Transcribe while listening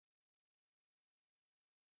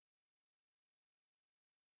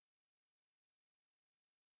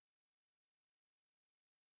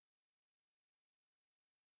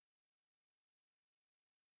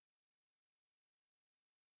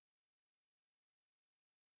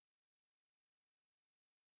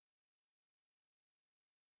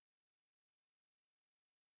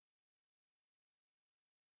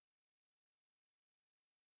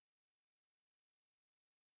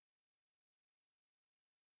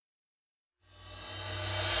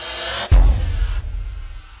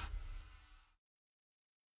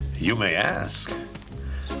You may ask,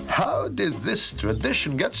 how did this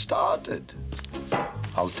tradition get started?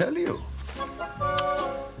 I'll tell you.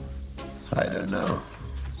 I don't know.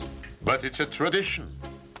 But it's a tradition.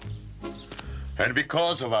 And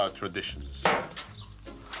because of our traditions,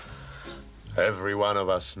 every one of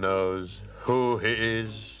us knows who he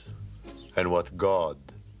is and what God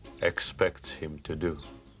expects him to do.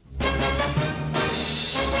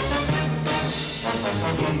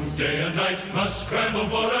 Who day and night must scramble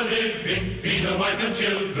for a living, feed a wife and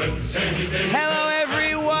children, send his daily Hello,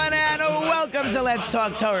 everyone, and welcome to Let's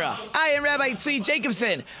Talk Torah. I am Rabbi Tzvi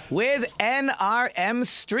Jacobson with NRM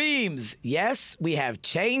Streams. Yes, we have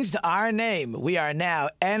changed our name. We are now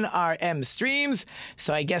NRM Streams,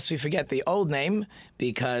 so I guess we forget the old name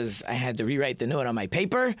because I had to rewrite the new one on my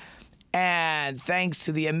paper. And thanks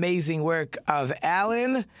to the amazing work of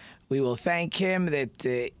Alan, we will thank him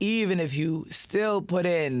that even if you still put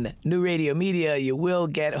in New Radio Media, you will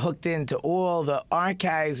get hooked into all the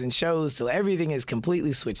archives and shows till everything is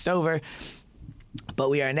completely switched over. But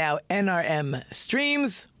we are now NRM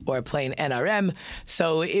Streams, or plain NRM.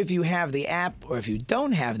 So if you have the app, or if you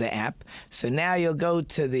don't have the app, so now you'll go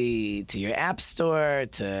to your App Store,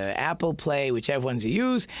 to Apple Play, whichever ones you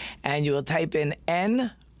use, and you will type in NRM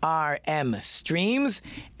Streams,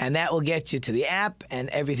 and that will get you to the app, and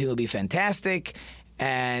everything will be fantastic.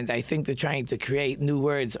 And I think they're trying to create new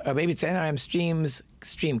words, or maybe it's NRM Streams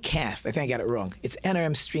Streamcast. I think I got it wrong. It's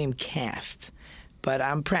NRM Streamcast, but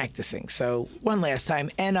I'm practicing. So one last time,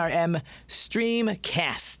 NRM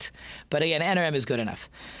Streamcast. But again, NRM is good enough.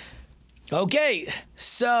 Okay,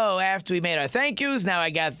 so after we made our thank yous, now I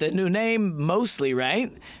got the new name mostly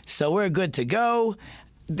right, so we're good to go.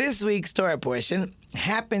 This week's Torah portion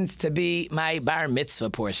happens to be my bar mitzvah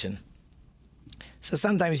portion. So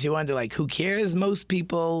sometimes you wonder, who cares? Most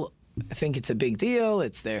people think it's a big deal.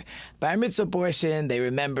 It's their bar mitzvah portion. They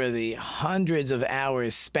remember the hundreds of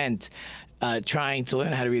hours spent trying to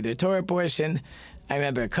learn how to read their Torah portion. I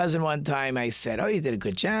remember a cousin one time, I said, "Oh, you did a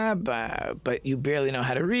good job, but you barely know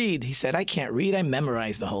how to read." He said, "I can't read. I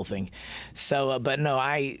memorized the whole thing." So, but no,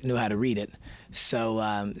 I knew how to read it. So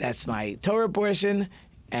that's my Torah portion.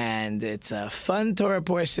 And it's a fun Torah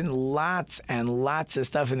portion, lots and lots of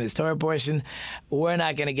stuff in this Torah portion. We're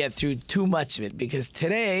not going to get through too much of it because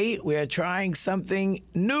today we're trying something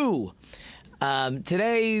new. We're going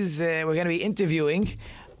to be interviewing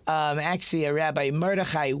actually a Rabbi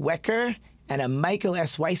Mordechai Wecker and a Michael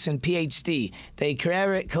S. Weissman, Ph.D. They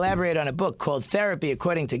collaborate on a book called Therapy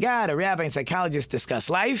According to God. A rabbi and psychologist discuss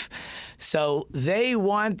life. So they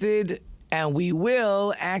wanted, and we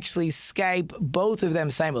will actually Skype both of them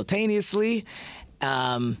simultaneously.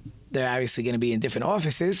 They're obviously going to be in different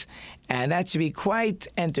offices, and that should be quite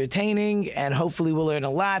entertaining, and hopefully we'll learn a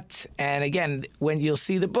lot. And again, when you'll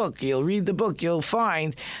see the book, you'll read the book, you'll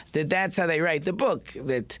find that that's how they write the book,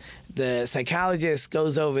 that the psychologist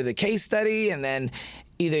goes over the case study, and then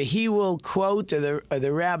either he will quote or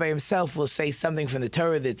the rabbi himself will say something from the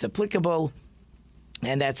Torah that's applicable.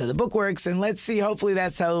 And that's how the book works. And let's see, hopefully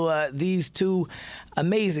that's how these two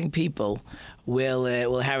amazing people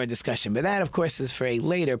will have a discussion. But that, of course, is for a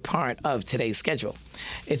later part of today's schedule.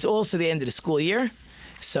 It's also the end of the school year,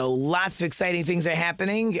 so lots of exciting things are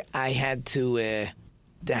happening. I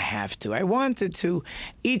wanted to.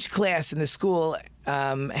 Each class in the school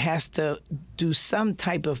has to do some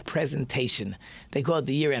type of presentation. They call it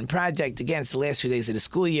the year-end project. Again, it's the last few days of the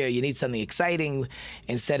school year. You need something exciting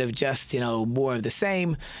instead of just, more of the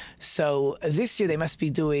same. So this year they must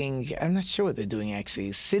be doing, I'm not sure what they're doing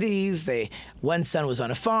actually, cities. One son was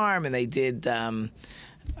on a farm and they did,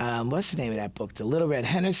 what's the name of that book? The Little Red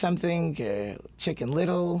Hen or something? Chicken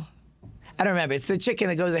Little? I don't remember. It's the chicken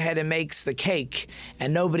that goes ahead and makes the cake,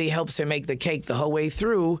 and nobody helps her make the cake the whole way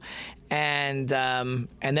through. And then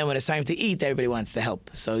when it's time to eat, everybody wants to help.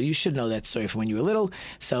 So you should know that story from when you were little.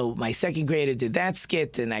 So my second grader did that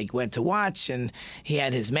skit, and I went to watch, and he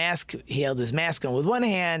had his mask. He held his mask on with one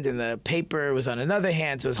hand, and the paper was on another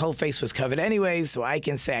hand, so his whole face was covered anyway. So I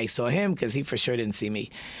can say I saw him because he for sure didn't see me.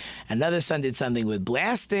 Another son did something with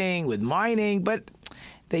blasting, with mining, but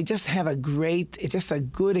they just have it's just a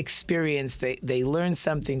good experience. They learn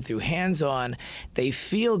something through hands-on. They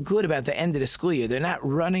feel good about the end of the school year. They're not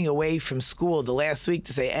running away from school the last week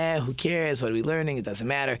to say, who cares? What are we learning? It doesn't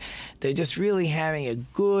matter. They're just really having a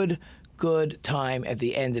good time at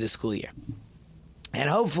the end of the school year. And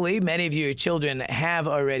hopefully, many of your children have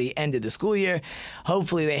already ended the school year.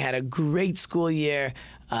 Hopefully, they had a great school year.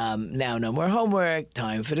 Now no more homework,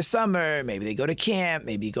 time for the summer, maybe they go to camp,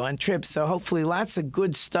 maybe you go on trips. So hopefully lots of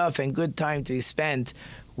good stuff and good time to be spent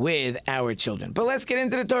with our children. But let's get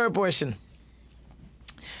into the Torah portion.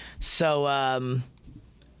 So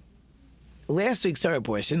last week's Torah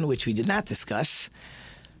portion, which we did not discuss,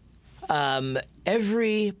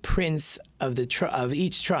 every prince of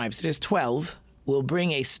each tribe, so there's 12, will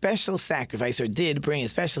bring a special sacrifice, or did bring a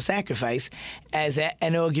special sacrifice, as an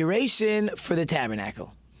inauguration for the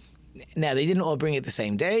tabernacle. Now, they didn't all bring it the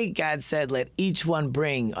same day. God said, let each one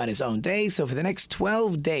bring on his own day. So for the next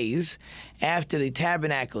 12 days, after the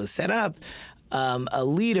tabernacle is set up, a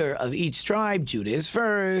leader of each tribe, Judah is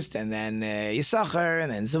first, and then Yisachar, and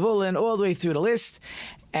then Zevulun, all the way through the list.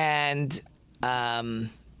 And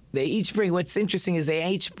they each bring, what's interesting is they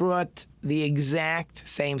each brought the exact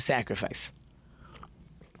same sacrifice.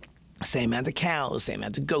 Same amount of cows, same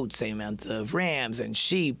amount of goats, same amount of rams and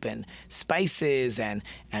sheep and spices and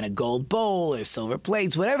a gold bowl or silver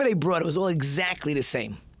plates. Whatever they brought, it was all exactly the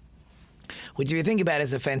same. Which, if you think about it,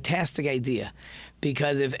 is a fantastic idea.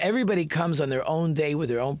 Because if everybody comes on their own day with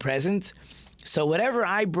their own present, so whatever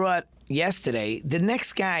I brought yesterday, the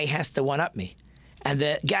next guy has to one-up me. And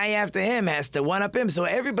the guy after him has to one-up him. So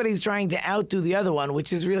everybody's trying to outdo the other one,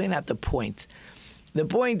 which is really not the point. The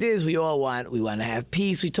point is we want to have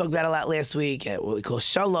peace. We talked about a lot last week, what we call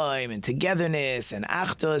shalom and togetherness and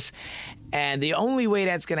achdus. And the only way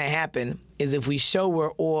that's going to happen is if we show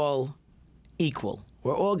we're all equal.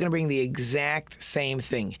 We're all going to bring the exact same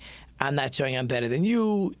thing. I'm not showing I'm better than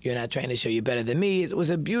you. You're not trying to show you're better than me. It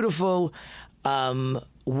was a beautiful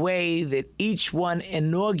way that each one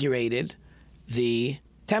inaugurated the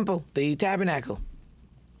temple, the tabernacle.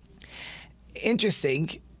 Interesting.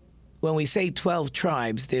 When we say 12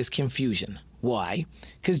 tribes, there's confusion. Why?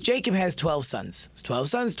 Because Jacob has 12 sons. It's 12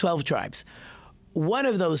 sons, 12 tribes. One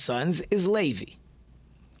of those sons is Levi.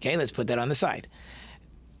 Okay, let's put that on the side.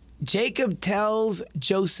 Jacob tells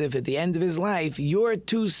Joseph at the end of his life, your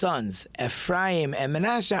two sons, Ephraim and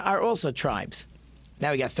Manasseh, are also tribes. Now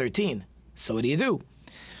we got 13. So what do?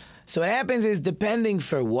 So what happens is, depending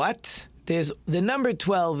for what, there's the number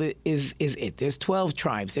 12 is it. There's 12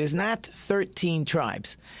 tribes. There's not 13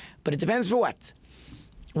 tribes. But it depends for what.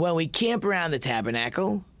 When we camp around the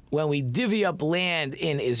tabernacle, when we divvy up land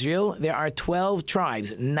in Israel, there are 12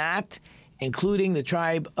 tribes, not including the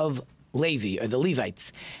tribe of Levi, or the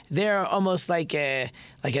Levites. They're almost like an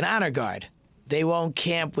honor guard. They won't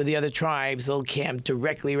camp with the other tribes. They'll camp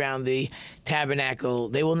directly around the tabernacle.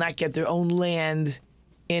 They will not get their own land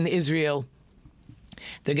in Israel.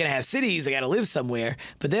 They're going to have cities. They got to live somewhere,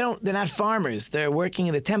 but they're not farmers. They're working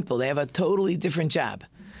in the temple. They have a totally different job.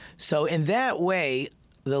 So in that way,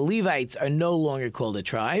 the Levites are no longer called a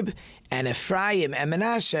tribe, and Ephraim and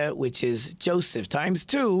Manasseh, which is Joseph times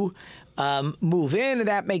 2, move in, and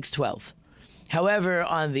that makes 12. However,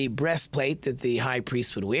 on the breastplate that the high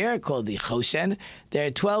priest would wear, called the Choshen, there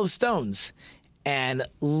are 12 stones, and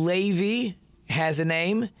Levi has a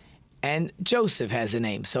name, and Joseph has a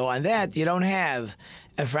name. So on that, you don't have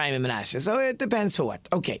Ephraim and Manasseh. So it depends for what.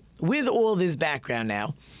 Okay, with all this background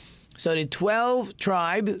now, so the 12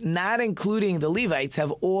 tribes, not including the Levites,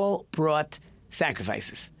 have all brought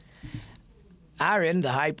sacrifices. Aaron, the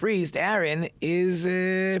high priest, Aaron is,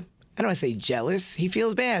 I don't want to say jealous, he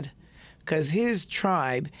feels bad. Because his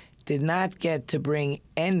tribe did not get to bring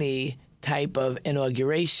any type of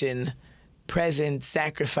inauguration, present,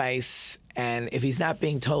 sacrifice, and if he's not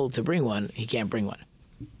being told to bring one, he can't bring one.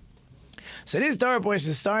 So this Torah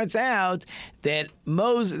portion starts out that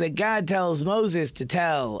God tells Moses to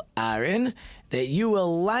tell Aaron that you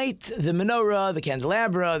will light the menorah, the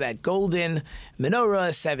candelabra, that golden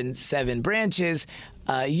menorah, seven branches.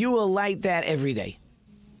 You will light that every day.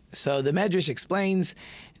 So the Medrash explains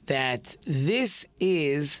that this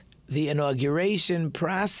is the inauguration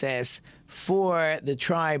process for the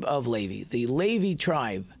tribe of Levi. The Levi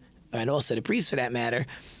tribe, and also the priests for that matter,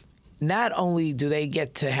 not only do they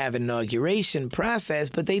get to have an inauguration process,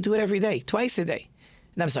 but they do it every day, twice a day.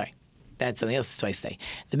 No, I'm sorry. That's something else, twice a day.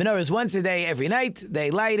 The menorah is once a day, every night. They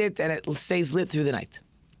light it, and it stays lit through the night.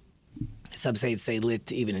 Some say it stays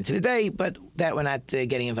lit even into the day, but that we're not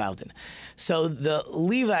getting involved in. So the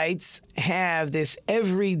Levites have this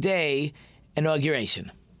everyday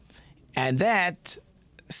inauguration, and that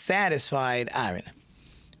satisfied Aaron.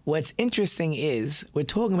 What's interesting is we're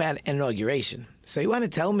talking about inauguration. So you want to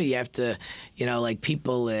tell me you have to, like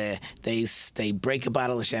people, they break a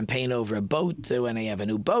bottle of champagne over a boat when they have a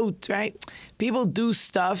new boat, right? People do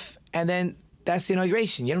stuff, and then that's the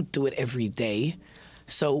inauguration. You don't do it every day.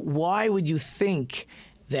 So why would you think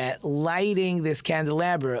that lighting this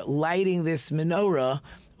candelabra, lighting this menorah,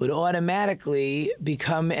 would automatically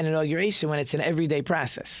become an inauguration when it's an everyday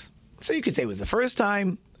process? So you could say it was the first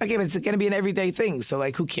time. Okay, but it's going to be an everyday thing, so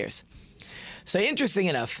who cares? So interesting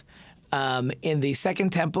enough, In the second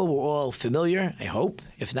temple, we're all familiar, I hope.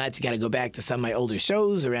 If not, you got to go back to some of my older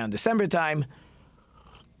shows around December time,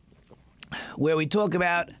 where we talk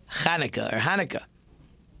about Hanukkah or Hanukkah.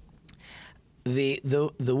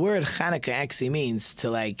 The word Hanukkah actually means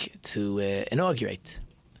to inaugurate,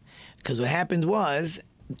 because what happened was,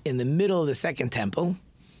 in the middle of the second temple,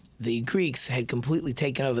 the Greeks had completely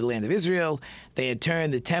taken over the land of Israel. They had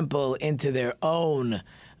turned the temple into their own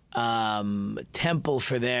temple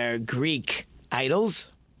for their Greek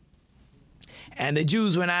idols. And the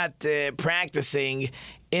Jews were not practicing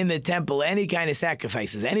in the temple any kind of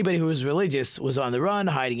sacrifices. Anybody who was religious was on the run,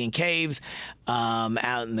 hiding in caves,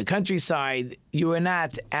 out in the countryside. You were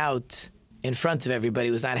not out in front of everybody.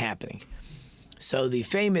 It was not happening. So the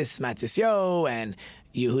famous Matisyahu and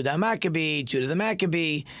Yehuda Maccabee, Judah the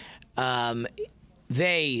Maccabee,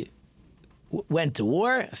 they went to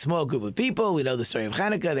war, a small group of people. We know the story of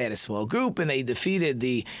Hanukkah. They had a small group, and they defeated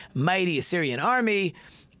the mighty Assyrian army.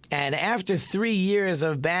 And after 3 years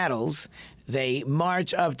of battles, they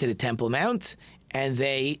march up to the Temple Mount, and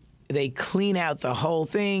they clean out the whole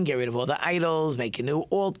thing, get rid of all the idols, make a new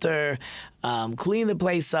altar, clean the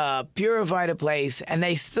place up, purify the place, and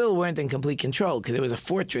they still weren't in complete control because there was a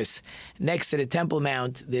fortress next to the Temple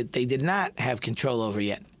Mount that they did not have control over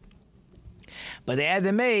yet. But they had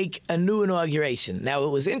to make a new inauguration. Now,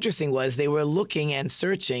 what was interesting was they were looking and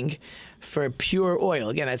searching for pure oil.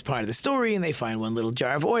 Again, that's part of the story, and they find one little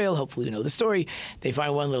jar of oil. Hopefully you know the story. They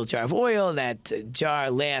find one little jar of oil. That jar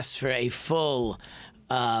lasts for a full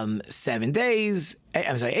 8 days,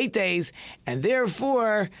 and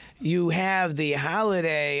therefore you have the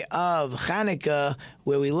holiday of Hanukkah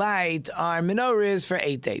where we light our menorahs for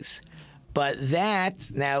 8 days. But that,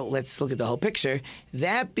 now let's look at the whole picture,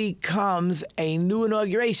 that becomes a new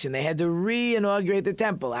inauguration. They had to re-inaugurate the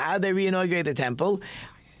temple. How did they re-inaugurate the temple?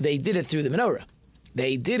 They did it through the menorah.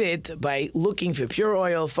 They did it by looking for pure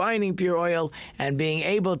oil, finding pure oil, and being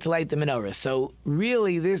able to light the menorah. So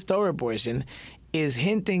really, this Torah portion is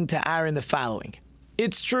hinting to Aaron the following.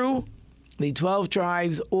 It's true, the 12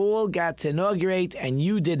 tribes all got to inaugurate, and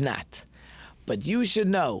you did not. But you should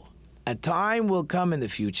know, a time will come in the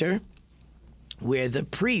future where the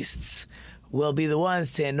priests will be the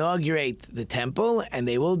ones to inaugurate the temple, and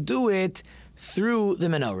they will do it through the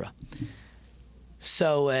menorah.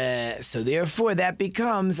 So therefore, that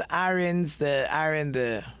becomes Aaron,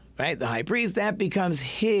 the high priest. That becomes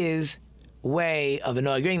his way of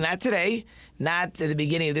inaugurating. Not today, not at the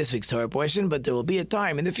beginning of this week's Torah portion, but there will be a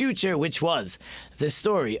time in the future, which was the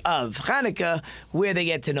story of Hanukkah, where they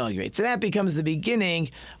get to inaugurate. So that becomes the beginning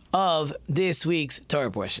of this week's Torah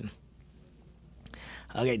portion.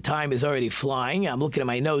 Okay, time is already flying. I'm looking at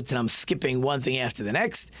my notes and I'm skipping one thing after the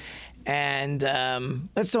next. And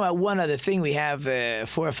let's talk about one other thing. We have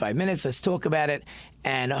 4 or 5 minutes. Let's talk about it.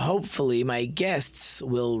 And hopefully my guests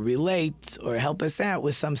will relate or help us out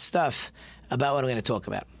with some stuff about what I'm going to talk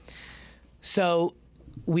about. So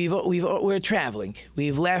we're traveling.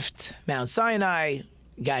 We've left Mount Sinai.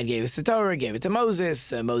 God gave us the Torah, gave it to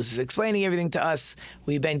Moses. Moses explaining everything to us.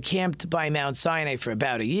 We've been camped by Mount Sinai for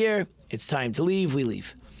about a year. It's time to leave. We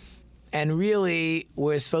leave. And really,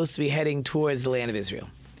 we're supposed to be heading towards the land of Israel.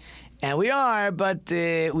 And we are, but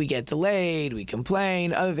we get delayed, we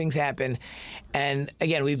complain, other things happen. And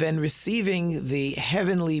again, we've been receiving the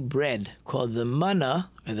heavenly bread called the manna,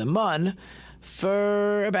 or the mun,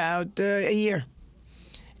 for about a year.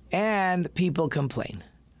 And people complain,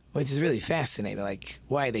 which is really fascinating. Like,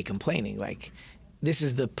 why are they complaining? Like, this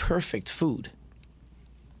is the perfect food.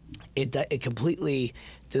 It completely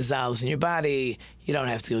dissolves in your body. You don't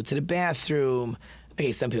have to go to the bathroom.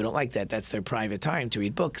 Okay, some people don't like that. That's their private time to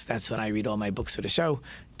read books. That's when I read all my books for the show.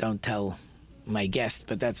 Don't tell my guest,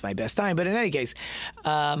 but that's my best time. But in any case,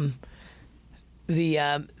 it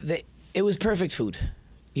was perfect food.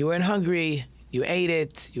 You weren't hungry. You ate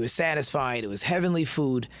it. You were satisfied. It was heavenly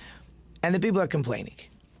food. And the people are complaining.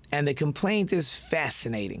 And the complaint is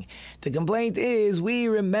fascinating. The complaint is, we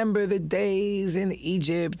remember the days in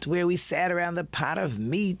Egypt where we sat around the pot of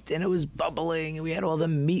meat and it was bubbling and we had all the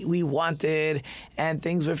meat we wanted and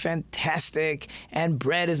things were fantastic and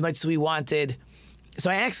bread as much as we wanted.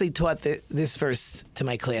 So I actually taught this verse to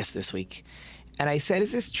my class this week. And I said,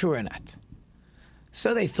 is this true or not?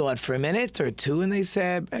 So they thought for a minute or two and they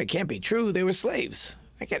said, it can't be true. They were slaves.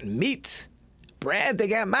 They got meat, bread, they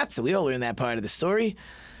got matzah. We all learned that part of the story.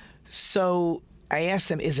 So I asked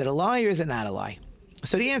them, is it a lie or is it not a lie?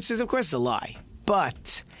 So the answer is, of course, it's a lie.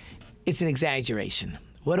 But it's an exaggeration.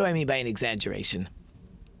 What do I mean by an exaggeration?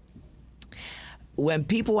 When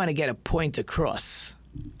people want to get a point across,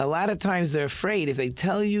 a lot of times they're afraid if they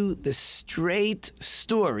tell you the straight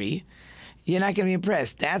story, you're not going to be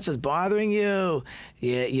impressed. That's what's bothering you.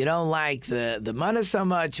 You don't like the manna so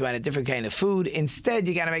much. You want a different kind of food. Instead,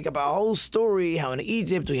 you got to make up a whole story how in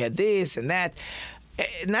Egypt we had this and that.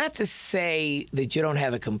 Not to say that you don't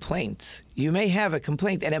have a complaint. You may have a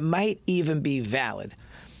complaint, and it might even be valid.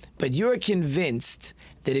 But you're convinced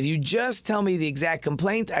that if you just tell me the exact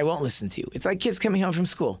complaint, I won't listen to you. It's like kids coming home from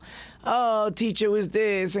school. Oh, teacher was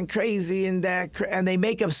this and crazy and that. And they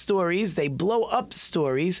make up stories. They blow up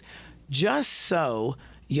stories just so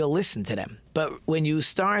you'll listen to them. But when you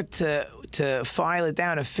start to file it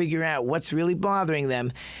down and figure out what's really bothering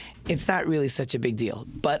them, it's not really such a big deal.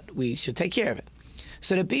 But we should take care of it.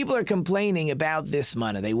 So the people are complaining about this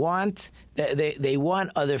manna. They want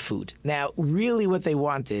other food. Now, really what they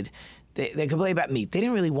wanted, they complain about meat. They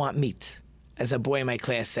didn't really want meat. As a boy in my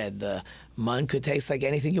class said, the man could taste like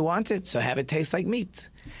anything you wanted, so have it taste like meat.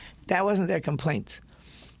 That wasn't their complaint.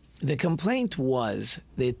 The complaint was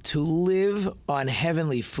that to live on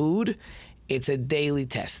heavenly food, it's a daily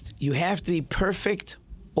test. You have to be perfect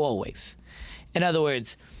always. In other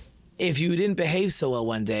words, if you didn't behave so well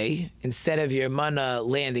one day, instead of your manna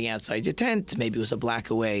landing outside your tent, maybe it was a block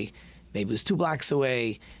away, maybe it was 2 blocks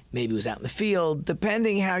away, maybe it was out in the field,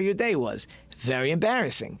 depending how your day was. Very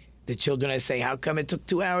embarrassing. The children, I say, how come it took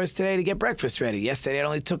 2 hours today to get breakfast ready? Yesterday it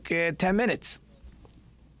only took 10 minutes.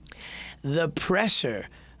 The pressure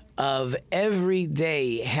of every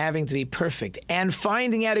day having to be perfect and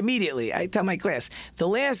finding out immediately. I tell my class, the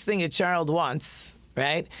last thing a child wants,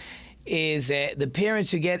 right, is the parent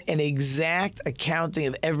should get an exact accounting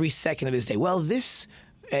of every second of his day. Well, this,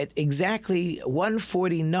 at exactly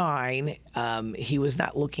 1:49, he was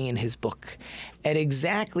not looking in his book. At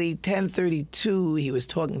exactly 10:32, he was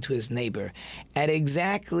talking to his neighbor. At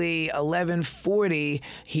exactly 11:40,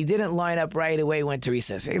 he didn't line up right away, went to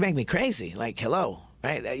recess. It make me crazy. Like, hello,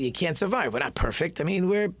 right? You can't survive. We're not perfect. I mean,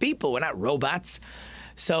 we're people. We're not robots.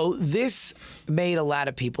 So this made a lot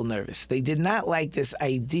of people nervous. They did not like this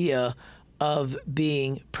idea of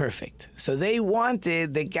being perfect. So they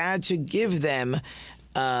wanted that God should give them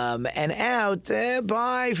an out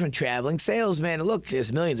buy from traveling salesmen. Look,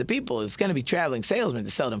 there's millions of people. It's going to be traveling salesmen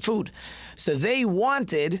to sell them food. So they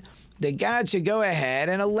wanted that God should go ahead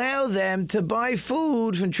and allow them to buy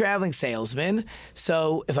food from traveling salesmen.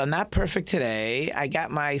 So if I'm not perfect today, I got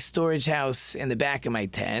my storage house in the back of my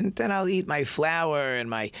tent, and I'll eat my flour and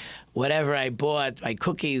my whatever I bought, my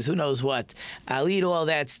cookies, who knows what. I'll eat all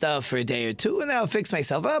that stuff for a day or two, and then I'll fix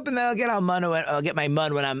myself up, and then I'll get my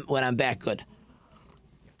mun when I'm back good.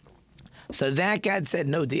 So that God said,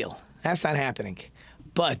 no deal. That's not happening.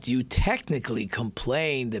 But you technically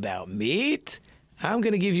complained about meat. I'm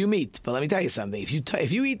going to give you meat, but let me tell you something.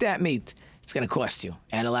 If you eat that meat, it's going to cost you.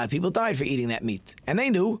 And a lot of people died for eating that meat. And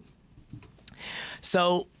they knew.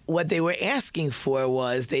 So what they were asking for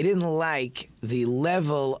was they didn't like the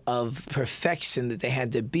level of perfection that they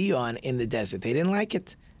had to be on in the desert. They didn't like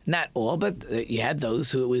it. Not all, but you had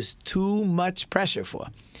those who it was too much pressure for.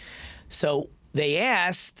 So they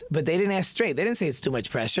asked, but they didn't ask straight. They didn't say it's too much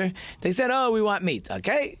pressure. They said, oh, we want meat.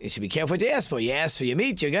 Okay, you should be careful what you ask for. You ask for your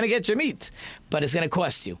meat, you're going to get your meat, but it's going to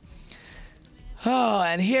cost you. Oh,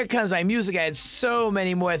 and here comes my music. I had so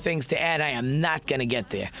many more things to add. I am not going to get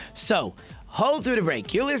there. So, hold through the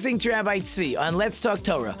break. You're listening to Rabbi Tzvi on Let's Talk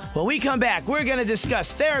Torah. When we come back, we're going to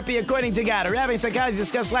discuss therapy according to God. A rabbi and psychologist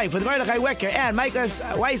discuss life with Mordechai Wecker and Michael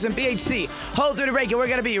Weissman, PhD. Hold through the break, and we're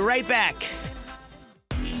going to be right back.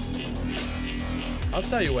 I'll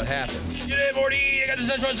tell you what happened. G'day, Morty. I got the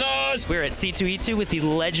Szechuan sauce. We're at C2E2 with the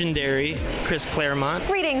legendary Chris Claremont.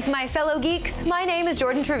 Greetings, my fellow geeks. My name is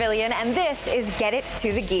Jordan Trevelyan, and this is Get It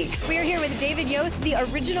to the Geeks. We're here with David Yost, the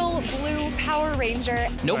original Blue Power Ranger.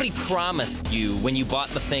 Nobody promised you when you bought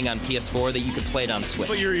the thing on PS4 that you could play it on Switch.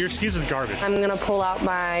 But your excuse is garbage. I'm gonna pull out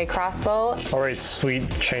my crossbow. All right, sweet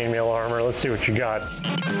chainmail armor. Let's see what you got.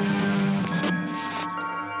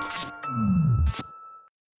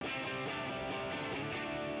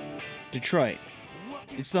 Detroit.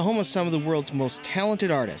 It's the home of some of the world's most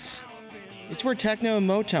talented artists. It's where techno and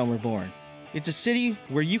Motown were born. It's a city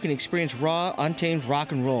where you can experience raw, untamed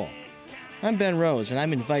rock and roll. I'm Ben Rose, and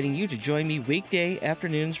I'm inviting you to join me weekday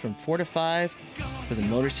afternoons from 4 to 5 for the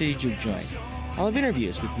Motor City Juke Joint. I'll have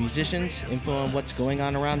interviews with musicians, info on what's going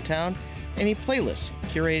on around town, and a playlist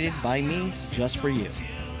curated by me just for you.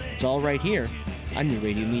 It's all right here on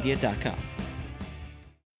NewRadioMedia.com.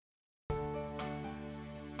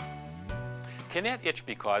 Can that itch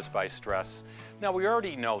be caused by stress? Now, we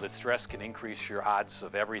already know that stress can increase your odds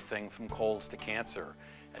of everything from colds to cancer.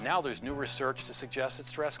 And now there's new research to suggest that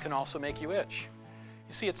stress can also make you itch.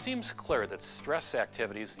 You see, it seems clear that stress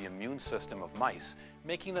activities the immune system of mice,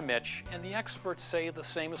 making them itch, and the experts say the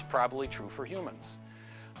same is probably true for humans.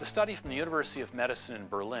 The study from the University of Medicine in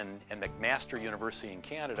Berlin and McMaster University in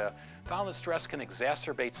Canada found that stress can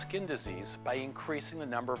exacerbate skin disease by increasing the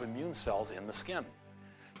number of immune cells in the skin.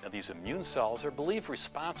 Now, these immune cells are believed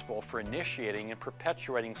responsible for initiating and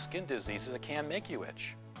perpetuating skin diseases that can make you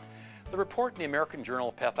itch. The report in the American Journal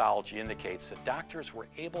of Pathology indicates that doctors were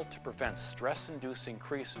able to prevent stress-induced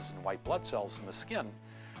increases in white blood cells in the skin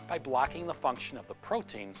by blocking the function of the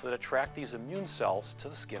proteins that attract these immune cells to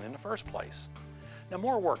the skin in the first place. Now,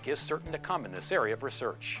 more work is certain to come in this area of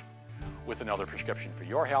research. With another prescription for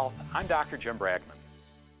your health, I'm Dr. Jim Bragman.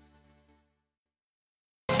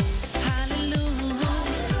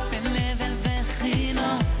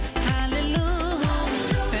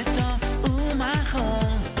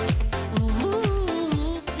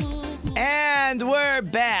 And we're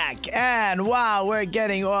back. And wow, we're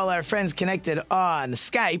getting all our friends connected on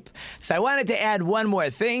Skype. So I wanted to add one more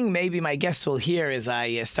thing. Maybe my guests will hear as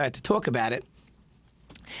I start to talk about it.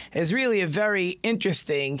 There's really a very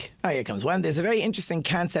interesting, here comes one. There's a very interesting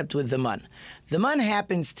concept with the mun. The mun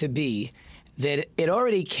happens to be that it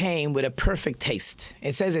already came with a perfect taste.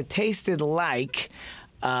 It says it tasted like,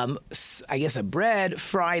 I guess, a bread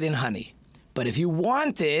fried in honey. But if you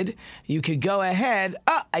wanted, you could go ahead.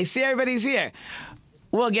 Oh, I see everybody's here.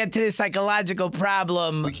 We'll get to this psychological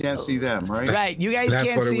problem. We can't see them, right? Right. You guys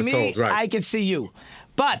can't see me. Told, right. I can see you.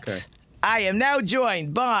 But okay. I am now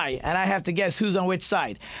joined by, and I have to guess who's on which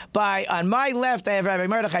side. On my left, I have Rabbi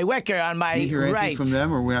Mordechai Wecker. On my right. Can you hear anything from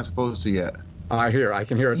them, or we're not supposed to yet? I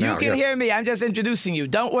can hear it now. You can hear me. I'm just introducing you.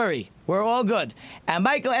 Don't worry. We're all good. And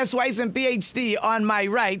Michael S. Weissman, Ph.D., on my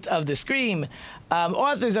right of the screen.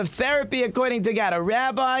 Authors of Therapy According to God. A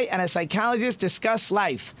rabbi and a psychologist discuss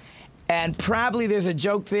life. And probably there's a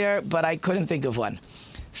joke there, but I couldn't think of one.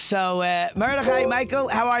 So, Mordechai, Michael,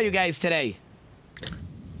 how are you guys today?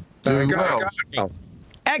 Doing well.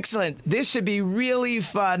 Excellent. This should be really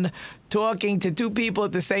fun talking to two people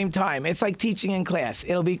at the same time. It's like teaching in class.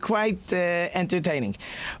 It'll be quite entertaining.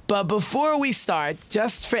 But before we start,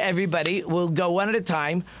 just for everybody, we'll go one at a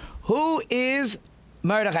time. Who is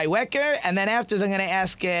Mordechai Wecker? And then afterwards, I'm going to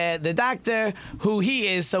ask the doctor who he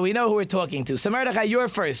is so we know who we're talking to. So Mordechai, you're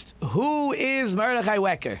first. Who is Mordechai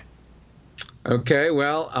Wecker? Okay,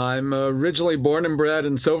 well, I'm originally born and bred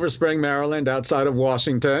in Silver Spring, Maryland, outside of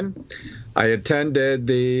Washington. I attended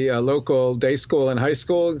the local day school and high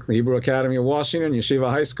school, the Hebrew Academy of Washington,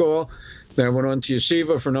 Yeshiva High School. Then I went on to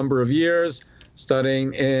Yeshiva for a number of years,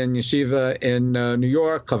 studying in Yeshiva in New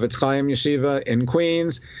York, Chavetz Chaim Yeshiva in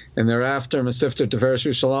Queens, and thereafter Masifta Tiferes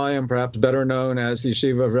Yerushalayim, perhaps better known as the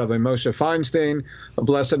Yeshiva of Rabbi Moshe Feinstein, of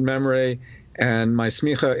blessed memory, and my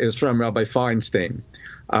smicha is from Rabbi Feinstein.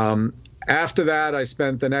 After that, I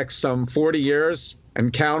spent the next some 40 years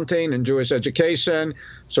and counting in Jewish education,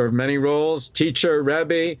 served many roles, teacher,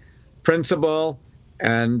 rebbe, principal,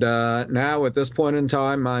 and now at this point in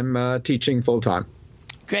time, I'm teaching full-time.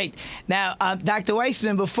 Great. Now, Dr.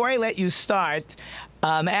 Weissman, before I let you start,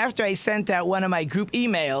 after I sent out one of my group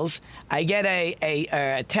emails, I get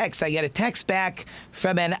a text. I get a text back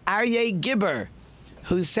from an Aryeh Gibber,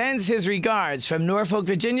 who sends his regards from Norfolk,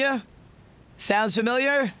 Virginia. Sounds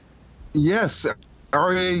familiar? Yes.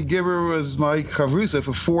 Aryeh Gibber was my chavrusa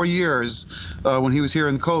for 4 years when he was here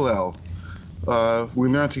in Kollel. We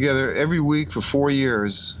learned together every week for 4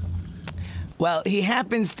 years. Well, he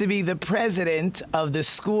happens to be the president of the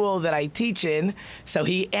school that I teach in, so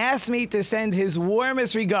he asked me to send his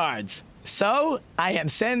warmest regards. So, I am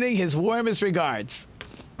sending his warmest regards.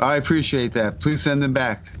 I appreciate that. Please send them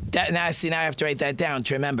back. Now I have to write that down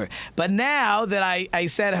to remember. But now that I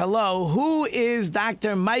said hello, who is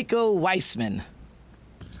Dr. Michael Weissman?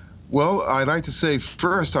 Well, I'd like to say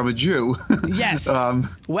first I'm a Jew. Yes.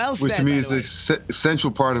 Well said. Which to me is an essential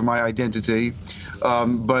part of my identity.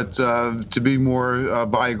 But to be more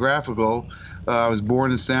biographical, I was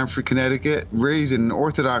born in Stamford, Connecticut, raised in an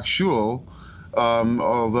Orthodox shul,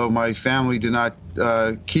 although my family did not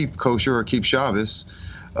keep kosher or keep Shabbos.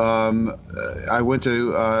 I went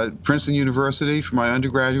to Princeton University for my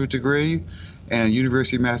undergraduate degree and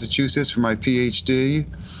University of Massachusetts for my PhD,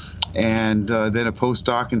 and then a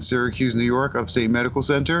postdoc in Syracuse, New York, Upstate Medical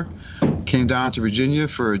Center. Came down to Virginia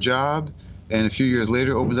for a job, and a few years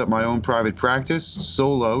later opened up my own private practice,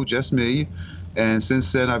 solo, just me. And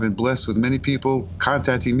since then, I've been blessed with many people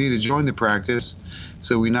contacting me to join the practice.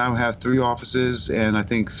 So we now have 3 offices and I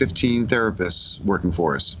think 15 therapists working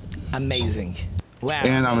for us. Amazing. Wow.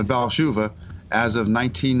 And I'm a Baal Shuva as of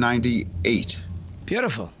 1998.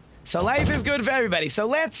 Beautiful. So life is good for everybody. So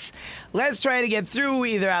let's try to get through.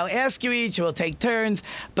 Either I'll ask you each, or we'll take turns.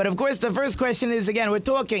 But of course, the first question is, again, we're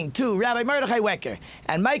talking to Rabbi Mordechai Wecker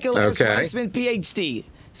and Michael Weissman, PhD.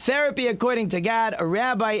 Therapy according to God, a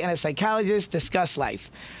rabbi and a psychologist discuss life.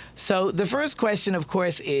 So the first question, of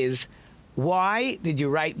course, is, why did you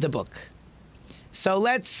write the book? So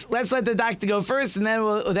let's let the doctor go first, and then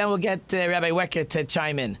we'll get Rabbi Wecker to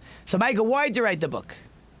chime in. So Michael, why did you write the book?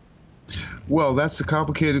 Well, that's a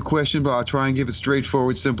complicated question, but I'll try and give a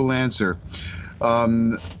straightforward, simple answer.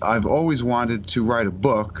 I've always wanted to write a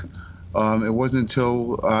book. It wasn't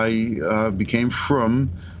until I became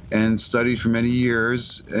frum and studied for many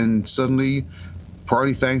years, and suddenly,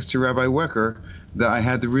 partly thanks to Rabbi Wecker, that I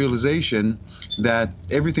had the realization that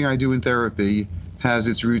everything I do in therapy has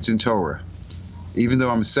its roots in Torah. Even though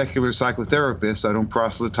I'm a secular psychotherapist, I don't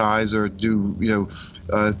proselytize or do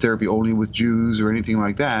therapy only with Jews or anything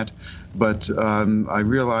like that. But I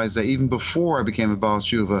realized that even before I became a Baal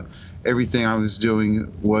Tshuva, everything I was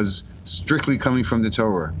doing was strictly coming from the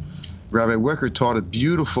Torah. Rabbi Wecker taught a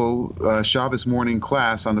beautiful Shabbos morning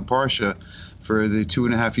class on the Parsha for the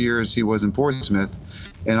 2.5 years he was in Portsmouth.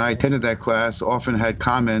 And I attended that class, often had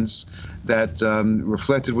comments that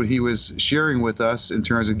reflected what he was sharing with us in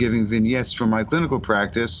terms of giving vignettes from my clinical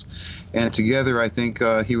practice. And together, I think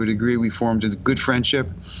he would agree we formed a good friendship.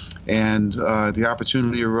 And the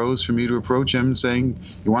opportunity arose for me to approach him saying,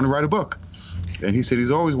 "You want to write a book?" And he said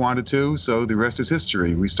he's always wanted to, so the rest is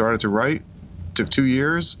history. We started to write, took 2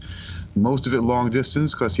 years, most of it long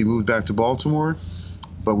distance because he moved back to Baltimore,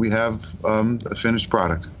 but we have a finished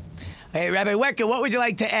product. Hey, Rabbi Wecker, what would you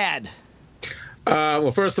like to add?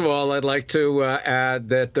 Well, first of all, I'd like to add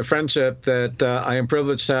that the friendship that I am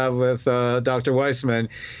privileged to have with Dr. Weissman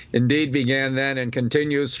indeed began then and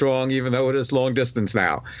continues strong, even though it is long distance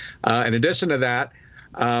now. In addition to that,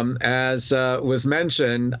 as was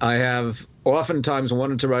mentioned, I have oftentimes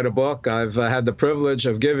wanted to write a book. I've had the privilege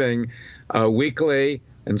of giving weekly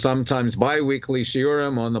and sometimes bi-weekly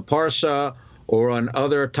shiurim on the Parsha or on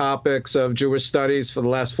other topics of Jewish studies for the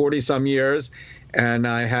last 40-some years. And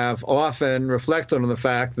I have often reflected on the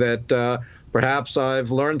fact that perhaps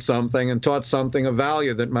I've learned something and taught something of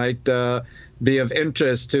value that might be of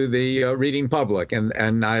interest to the reading public.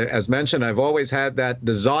 And I, as mentioned, I've always had that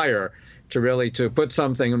desire to put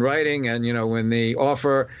something in writing. And, when the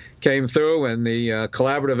offer came through and the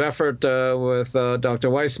collaborative effort with Dr.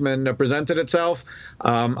 Weissman presented itself,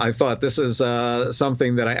 I thought this is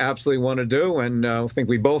something that I absolutely want to do. And I think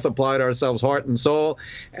we both applied ourselves heart and soul,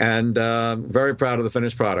 and very proud of the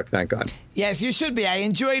finished product. Thank God. Yes, you should be. I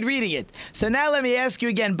enjoyed reading it. So now let me ask you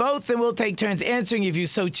again both, and we'll take turns answering if you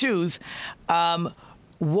so choose.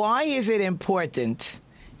 Why is it important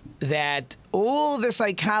that all the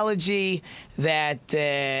psychology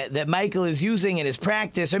that Michael is using in his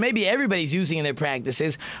practice, or maybe everybody's using in their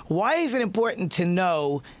practices, why is it important to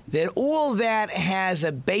know that all that has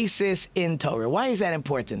a basis in Torah? Why is that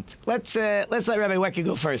important? Let's let Rabbi Wecker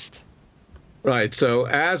go first. Right. So,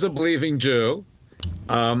 as a believing Jew,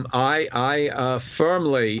 I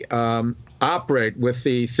firmly operate with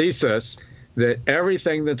the thesis that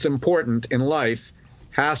everything that's important in life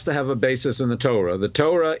has to have a basis in the Torah. The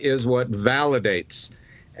Torah is what validates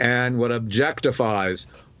and what objectifies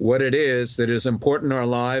what it is that is important in our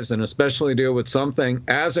lives, and especially deal with something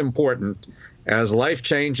as important, as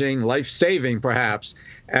life-changing, life-saving perhaps,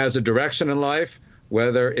 as a direction in life,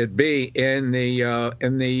 whether it be in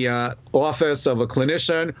the office of a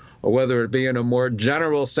clinician or whether it be in a more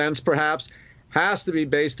general sense perhaps, has to be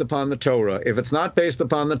based upon the Torah. If it's not based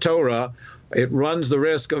upon the Torah, it runs the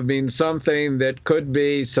risk of being something that could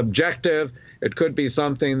be subjective. It could be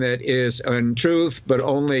something that is in truth, but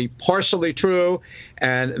only partially true.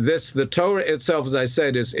 And the Torah itself, as I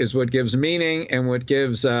said, is what gives meaning and what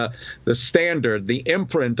gives the standard, the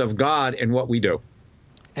imprint of God in what we do.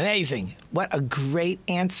 Amazing. What a great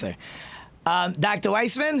answer. Dr.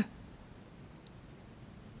 Weissman?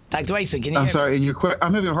 Dr. Weissman, can you hear me? I'm sorry,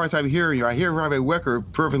 I'm having a hard time hearing you. I hear Rabbi Wecker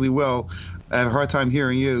perfectly well. I have a hard time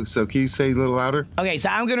hearing you, so can you say a little louder? Okay, so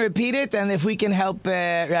I'm going to repeat it, and if we can help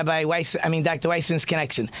Dr. Weissman's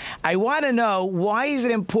connection. I want to know, why is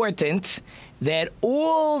it important that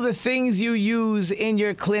all the things you use in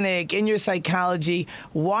your clinic, in your psychology,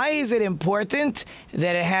 why is it important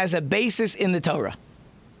that it has a basis in the Torah?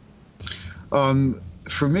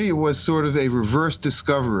 For me, it was sort of a reverse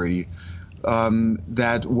discovery.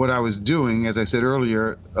 That what I was doing, as I said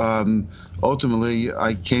earlier, ultimately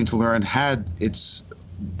I came to learn had its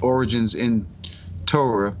origins in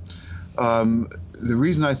Torah. the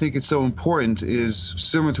reason I think it's so important is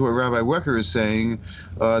similar to what Rabbi Wecker is saying.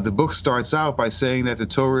 The book starts out by saying that the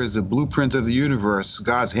Torah is the blueprint of the universe,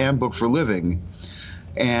 God's handbook for living.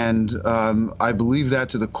 And I believe that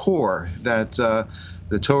to the core, that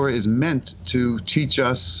the Torah is meant to teach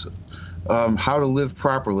us how to live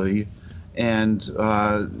properly and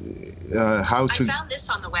how to I found this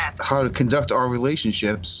on the web. How to conduct our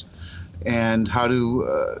relationships and how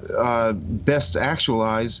to best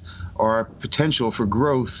actualize our potential for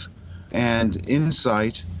growth and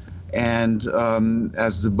insight, and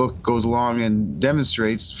as the book goes along and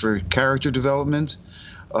demonstrates, for character development,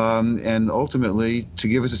 and ultimately to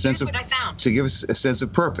give us a sense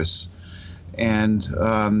of purpose. And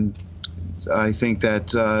I think that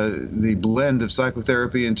the blend of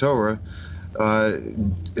psychotherapy and Torah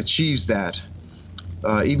achieves that.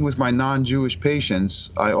 Even with my non-Jewish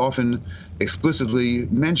patients, I often explicitly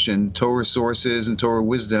mention Torah sources and Torah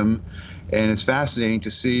wisdom, and it's fascinating to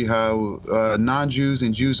see how non-Jews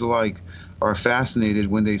and Jews alike are fascinated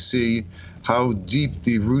when they see how deep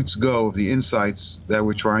the roots go of the insights that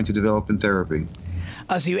we're trying to develop in therapy.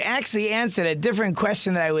 So you actually answered a different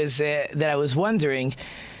question that I was wondering,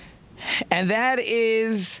 and that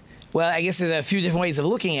is, well, I guess there's a few different ways of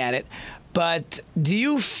looking at it. But do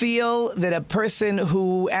you feel that a person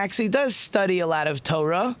who actually does study a lot of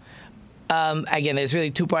Torah, again, there's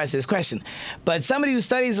really two parts to this question, but somebody who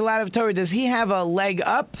studies a lot of Torah, does he have a leg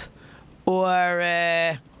up? Or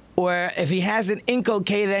if he hasn't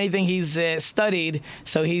inculcated anything he's studied,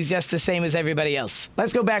 so he's just the same as everybody else?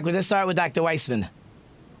 Let's go backwards. Let's start with Dr. Weissman.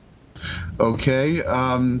 Okay.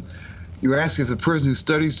 You're asking if the person who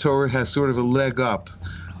studies Torah has sort of a leg up.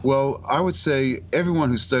 Well, I would say everyone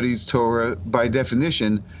who studies Torah, by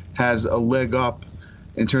definition, has a leg up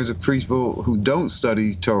in terms of people who don't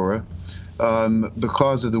study Torah,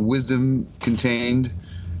 because of the wisdom contained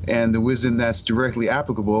and the wisdom that's directly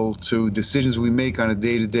applicable to decisions we make on a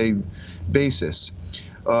day-to-day basis.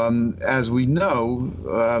 As we know,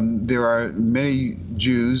 there are many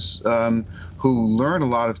Jews who learn a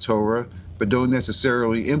lot of Torah but don't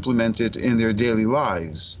necessarily implement it in their daily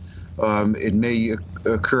lives. It may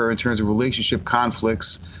occur in terms of relationship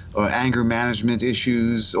conflicts, anger management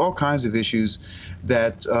issues, all kinds of issues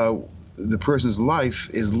that the person's life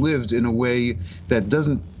is lived in a way that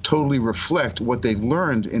doesn't totally reflect what they've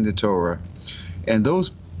learned in the Torah. And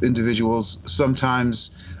those individuals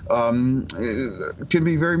sometimes can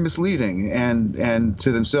be very misleading and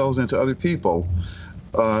to themselves and to other people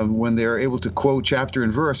when they're able to quote chapter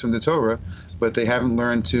and verse from the Torah, but they haven't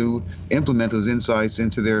learned to implement those insights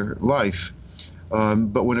into their life.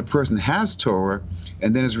 But when a person has Torah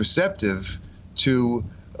and then is receptive to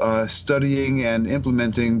studying and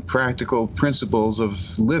implementing practical principles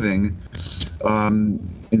of living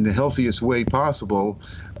in the healthiest way possible,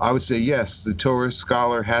 I would say yes, the Torah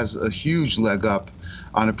scholar has a huge leg up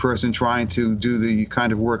on a person trying to do the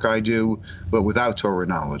kind of work I do, but without Torah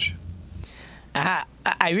knowledge.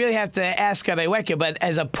 I really have to ask Rabbi Wecker, but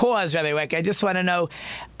as a pause, Rabbi Wecker, I just want to know,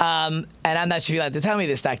 and I'm not sure if you're allowed to tell me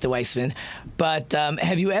this, Dr. Weissman, but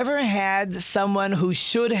have you ever had someone who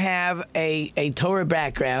should have a Torah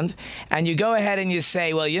background, and you go ahead and you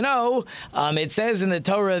say, well, you know, it says in the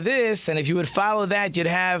Torah this, and if you would follow that, you'd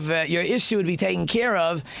have, your issue would be taken care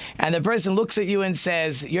of, and the person looks at you and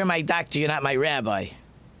says, you're my doctor, you're not my rabbi?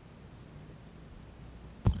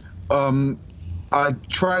 I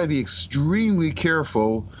try to be extremely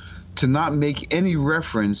careful to not make any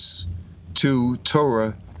reference to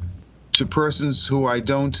Torah to persons who I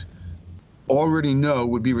don't already know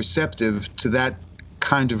would be receptive to that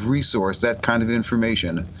kind of resource, that kind of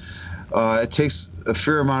information. It takes a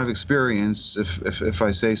fair amount of experience, if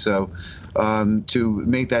I say so, to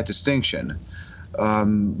make that distinction,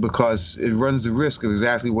 because it runs the risk of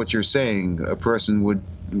exactly what you're saying. A person would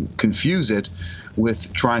confuse it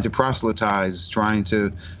with trying to proselytize, trying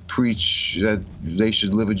to preach that they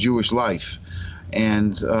should live a Jewish life.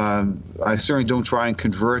 And I certainly don't try and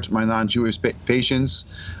convert my non-Jewish patients.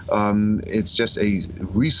 It's just a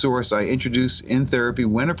resource I introduce in therapy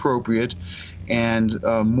when appropriate. And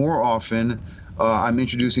more often, I'm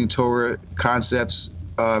introducing Torah concepts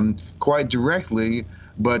quite directly,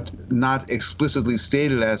 but not explicitly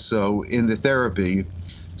stated as so in the therapy.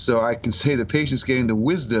 So I can say the patient's getting the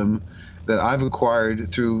wisdom that I've acquired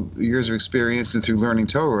through years of experience and through learning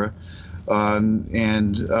Torah,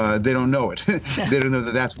 and they don't know it. They don't know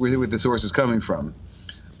that that's where the source is coming from.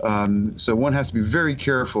 So one has to be very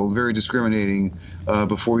careful, very discriminating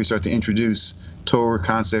before you start to introduce Torah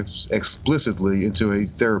concepts explicitly into a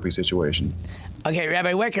therapy situation. Okay,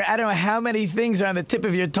 Rabbi Wecker, I don't know how many things are on the tip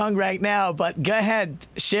of your tongue right now, but go ahead,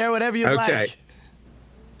 share whatever you'd like.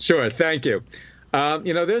 Sure, thank you.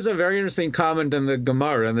 There's a very interesting comment in the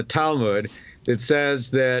Gemara, in the Talmud, that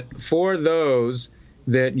says that for those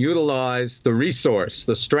that utilize the resource,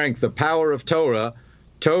 the strength, the power of Torah,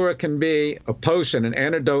 Torah can be a potion, an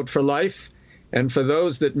antidote for life. And for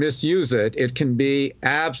those that misuse it, it can be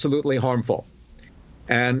absolutely harmful.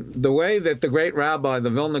 And the way that the great rabbi, the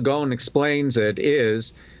Vilna Gaon, explains it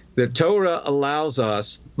is that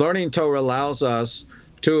learning Torah allows us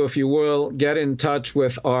to, if you will, get in touch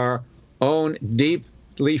with our own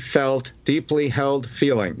deeply felt, deeply held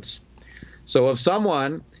feelings. So if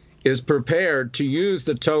someone is prepared to use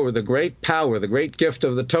the Torah, the great power, the great gift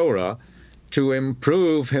of the Torah, to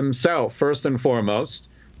improve himself first and foremost,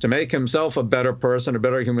 to make himself a better person, a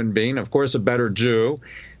better human being, of course, a better Jew,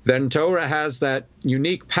 then Torah has that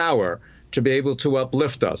unique power to be able to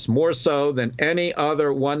uplift us, more so than any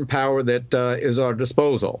other one power that is at our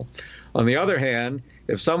disposal. On the other hand,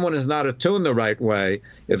 if someone is not attuned the right way,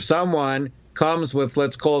 if someone comes with,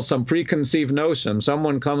 let's call, some preconceived notion,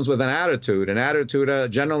 someone comes with an attitude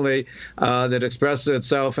generally that expresses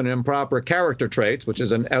itself in improper character traits, which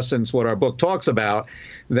is in essence what our book talks about,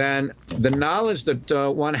 then the knowledge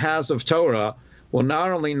that one has of Torah will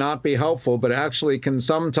not only not be helpful, but actually can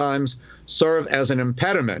sometimes serve as an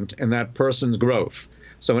impediment in that person's growth.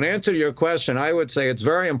 So in answer to your question, I would say it's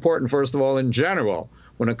very important, first of all, in general,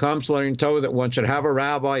 when it comes to learning Torah, that one should have a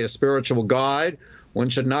rabbi, a spiritual guide. One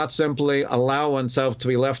should not simply allow oneself to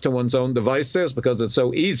be left to one's own devices, because it's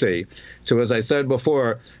so easy to, as I said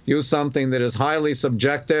before, use something that is highly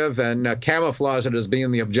subjective and camouflage it as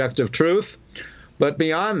being the objective truth. But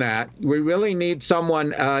beyond that, we really need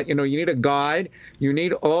someone, you need a guide. You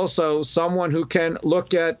need also someone who can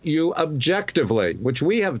look at you objectively, which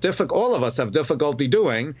all of us have difficulty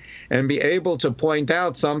doing, and be able to point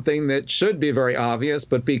out something that should be very obvious,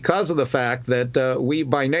 but because of the fact that we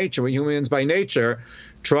humans by nature,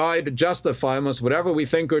 try to justify almost whatever we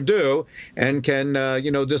think or do, and can,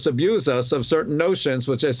 disabuse us of certain notions,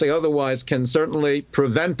 which I say otherwise can certainly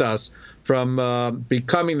prevent us from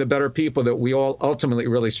becoming the better people that we all ultimately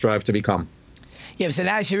really strive to become. Yeah, so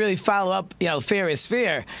now I should really follow up, fair is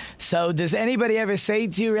fair. So does anybody ever say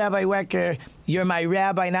to you, Rabbi Wecker, you're my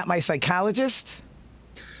rabbi, not my psychologist?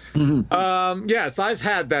 Yes, I've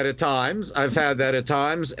had that at times.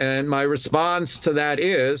 And my response to that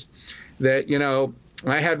is that,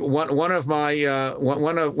 I had one of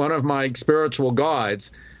my spiritual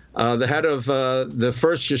guides, the head of the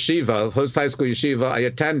first yeshiva, Host High School Yeshiva I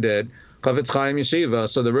attended, Chavetz Chaim Yeshiva,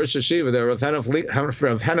 so the Rosh Yeshiva there, Rav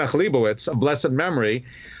Henoch Leibowitz, of blessed memory,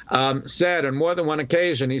 said on more than one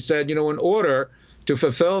occasion, he said, in order to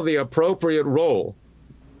fulfill the appropriate role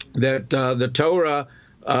that the Torah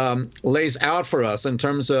lays out for us in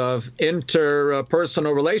terms of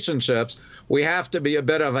interpersonal relationships, we have to be a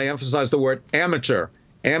bit of, I emphasize the word amateur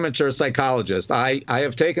psychologist. I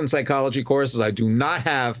have taken psychology courses. I do not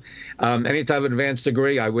have any type of advanced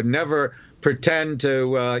degree. I would never pretend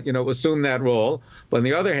to, assume that role. But on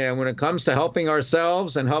the other hand, when it comes to helping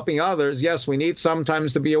ourselves and helping others, yes, we need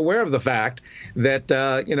sometimes to be aware of the fact that,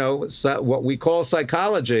 what we call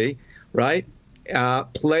psychology, right,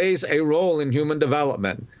 plays a role in human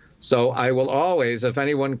development. So I will always, if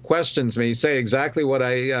anyone questions me, say exactly what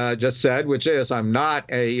I just said, which is I'm not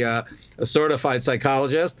a certified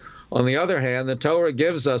psychologist. On the other hand, the Torah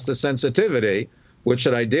gives us the sensitivity, which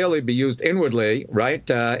should ideally be used inwardly, right,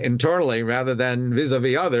 internally, rather than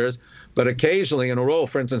vis-a-vis others. But occasionally in a role,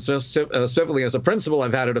 for instance, specifically as a principal,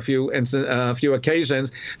 I've had it a few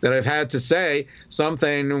occasions that I've had to say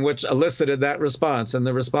something which elicited that response. And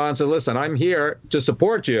the response is, listen, I'm here to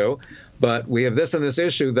support you, but we have this and this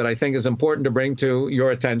issue that I think is important to bring to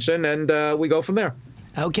your attention, and we go from there.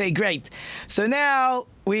 Okay, great. So now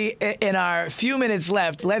in our few minutes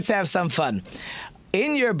left, let's have some fun.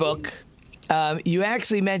 In your book, you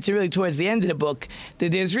actually mentioned really towards the end of the book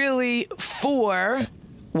that there's really 4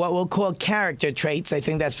 what we'll call character traits. I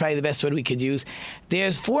think that's probably the best word we could use.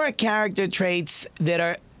 There's 4 character traits that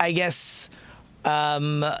are, I guess,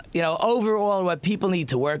 overall what people need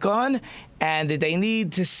to work on, and that they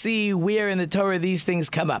need to see where in the Torah these things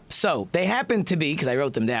come up. So they happen to be, because I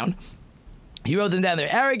wrote them down, you wrote them down, they're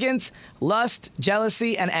arrogance, lust,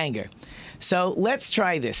 jealousy, and anger. So let's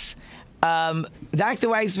try this. Dr.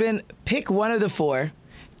 Weissman, pick one of the 4.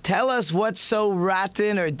 Tell us what's so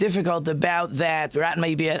rotten or difficult about that, rotten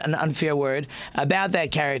may be an unfair word, about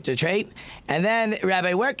that character trait. And then,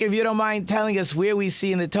 Rabbi Wecker, if you don't mind telling us where we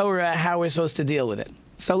see in the Torah how we're supposed to deal with it.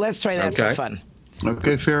 So let's try that for fun.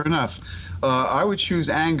 Okay, fair enough. I would choose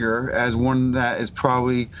anger as one that is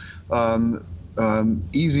probably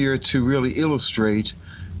easier to really illustrate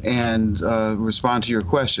and respond to your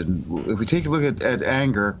question. If we take a look at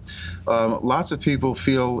anger, lots of people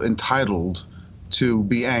feel entitled to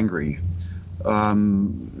be angry.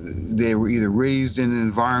 They were either raised in an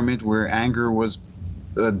environment where anger was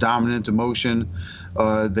a dominant emotion.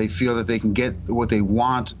 They feel that they can get what they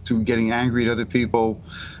want through getting angry at other people.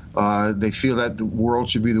 They feel that the world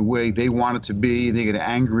should be the way they want it to be. They get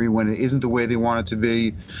angry when it isn't the way they want it to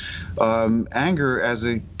be. Anger as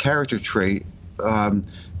a character trait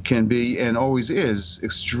can be, and always is,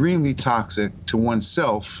 extremely toxic to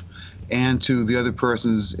oneself and to the other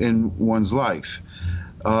persons in one's life.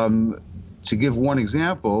 To give one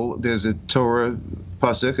example, there's a Torah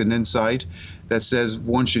pasuk, an insight, that says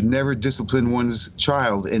one should never discipline one's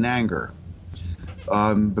child in anger,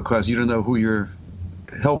 because you don't know who you're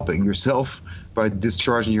helping, yourself by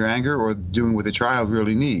discharging your anger or doing what the child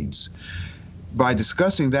really needs. By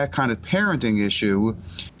discussing that kind of parenting issue,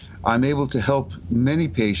 I'm able to help many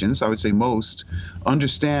patients, I would say most,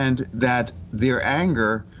 understand that their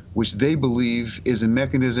anger, which they believe is a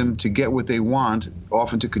mechanism to get what they want,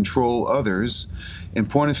 often to control others, in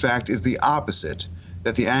point of fact is the opposite,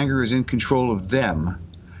 that the anger is in control of them,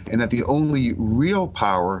 and that the only real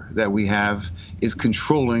power that we have is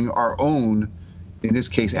controlling our own, in this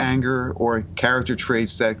case, anger or character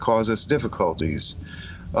traits that cause us difficulties.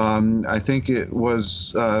 I think it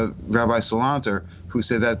was Rabbi Salanter who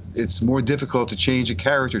said that it's more difficult to change a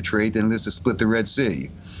character trait than it is to split the Red Sea.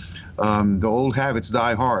 The old habits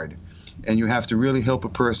die hard, and you have to really help a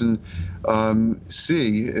person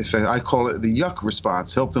see, if I call it the yuck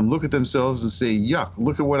response, help them look at themselves and say, yuck,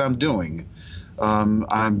 look at what I'm doing.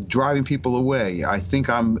 I'm driving people away. I think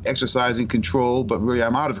I'm exercising control, but really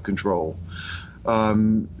I'm out of control.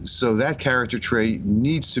 So that character trait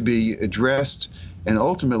needs to be addressed and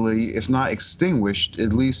ultimately, if not extinguished,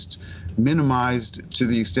 at least minimized to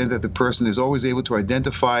the extent that the person is always able to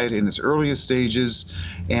identify it in its earliest stages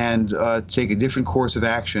and take a different course of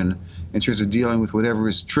action in terms of dealing with whatever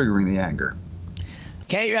is triggering the anger.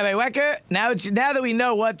 Okay, Rabbi Wecker, now that we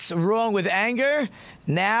know what's wrong with anger,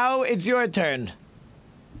 now it's your turn.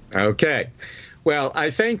 Okay. Well,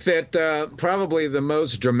 I think that probably the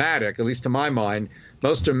most dramatic, at least to my mind,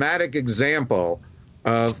 most dramatic example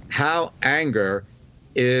of how anger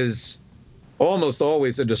is almost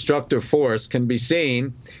always a destructive force can be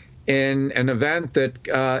seen in an event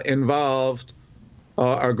that involved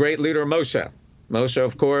our great leader Moshe. Moshe,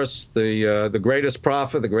 of course, the greatest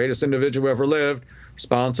prophet, the greatest individual who ever lived,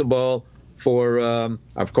 responsible for,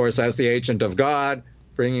 of course, as the agent of God,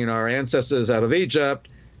 bringing our ancestors out of Egypt,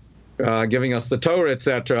 giving us the Torah,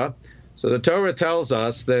 etc. So the Torah tells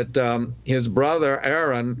us that his brother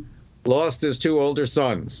Aaron lost his two older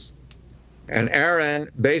sons. And Aaron,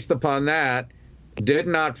 based upon that, did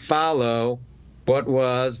not follow what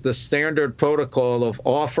was the standard protocol of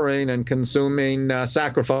offering and consuming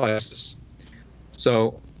sacrifices.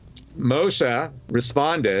 So Moshe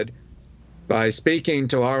responded by speaking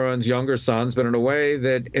to Aaron's younger sons, but in a way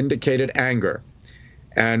that indicated anger.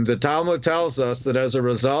 And the Talmud tells us that as a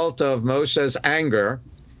result of Moshe's anger,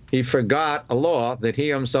 he forgot a law that he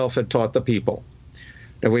himself had taught the people.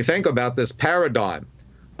 If we think about this paradigm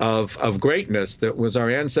of greatness that was our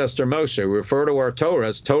ancestor Moshe, we refer to our Torah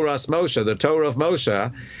as Torahs Moshe, the Torah of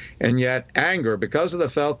Moshe, and yet anger, because of the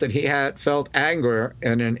felt that he had felt anger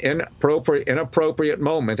in an inappropriate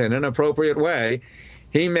moment, an inappropriate way,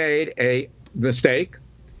 he made a mistake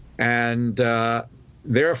and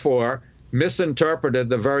therefore misinterpreted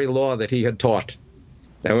the very law that he had taught.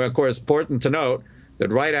 Now, of course, important to note that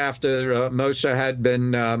right after Moshe had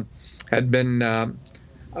been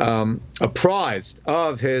apprised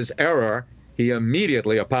of his error, he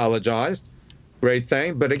immediately apologized. Great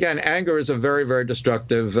thing. But again, anger is a very, very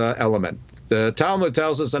destructive element. The Talmud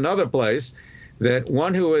tells us another place that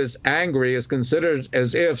one who is angry is considered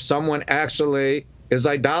as if someone actually is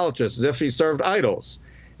idolatrous, as if he served idols.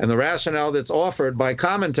 And the rationale that's offered by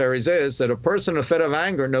commentaries is that a person in a fit of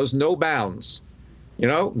anger knows no bounds. You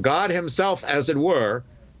know, God himself, as it were,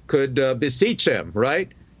 could beseech him, right,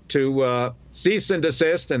 to cease and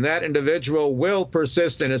desist, and that individual will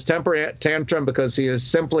persist in his temper tantrum because he is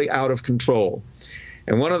simply out of control.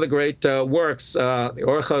 And one of the great works, the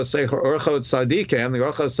Orchos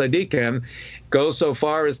Tzadikim, goes so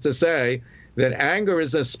far as to say that anger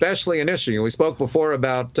is especially an issue. We spoke before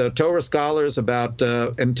about Torah scholars, about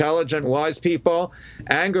intelligent, wise people.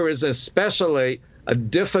 Anger is especially a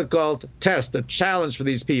difficult test, a challenge for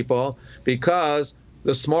these people, because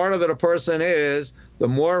the smarter that a person is, the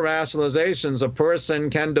more rationalizations a person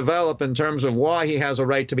can develop in terms of why he has a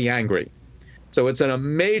right to be angry. So it's in a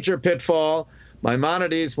major pitfall,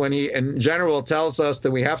 Maimonides, when he in general tells us that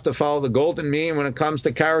we have to follow the golden mean when it comes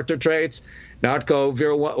to character traits, not go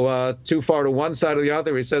too far to one side or the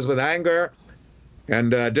other. He says with anger,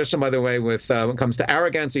 and addition, by the way, with when it comes to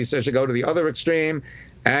arrogance, he says you go to the other extreme.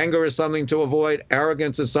 Anger is something to avoid.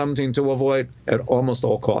 Arrogance is something to avoid at almost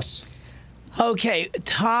all costs. Okay,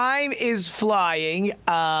 time is flying.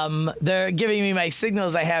 They're giving me my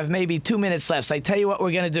signals. I have maybe 2 minutes left. So I tell you what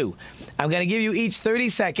we're going to do. I'm going to give you each 30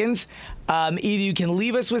 seconds. Either you can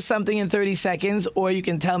leave us with something in 30 seconds, or you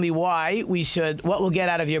can tell me what we'll get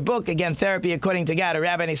out of your book. Again, Therapy According to God, a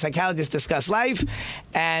rabbi and a psychologist discuss life.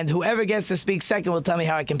 And whoever gets to speak second will tell me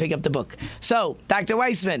how I can pick up the book. So, Dr.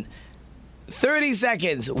 Weissman, 30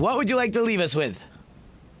 seconds. What would you like to leave us with?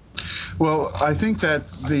 Well, I think that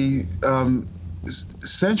the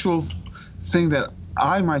central thing that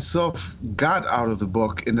I myself got out of the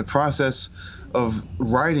book in the process of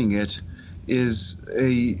writing it is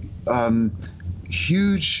a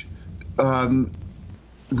huge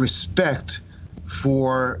respect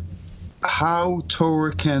for how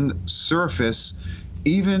Torah can surface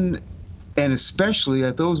even and especially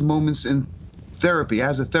at those moments in therapy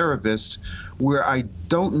as a therapist where I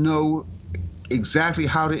don't know exactly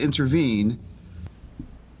how to intervene.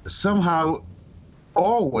 Somehow,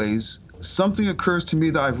 always, something occurs to me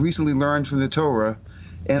that I've recently learned from the Torah,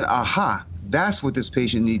 and aha, that's what this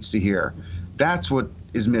patient needs to hear. That's what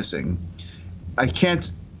is missing. I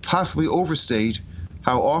can't possibly overstate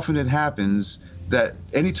how often it happens that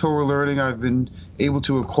any Torah learning I've been able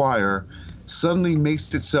to acquire suddenly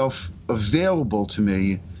makes itself available to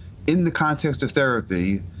me in the context of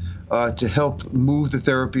therapy to help move the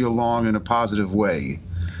therapy along in a positive way.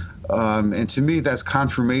 And to me, that's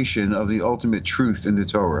confirmation of the ultimate truth in the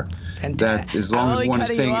Torah. And that as long as one is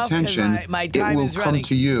paying attention, it will come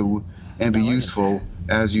to you and be useful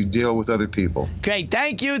as you deal with other people. Great.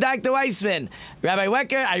 Thank you, Dr. Weissman. Rabbi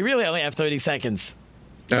Wecker, I really only have 30 seconds.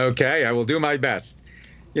 Okay, I will do my best.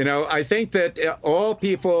 You know, I think that all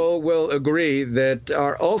people will agree that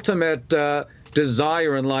our ultimate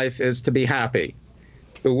desire in life is to be happy.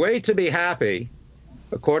 The way to be happy,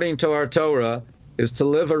 according to our Torah, is to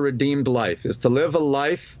live a redeemed life, is to live a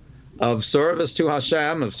life of service to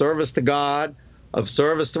Hashem, of service to God, of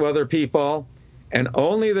service to other people. And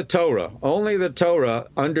only the Torah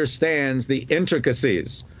understands the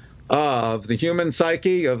intricacies of the human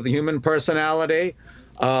psyche, of the human personality,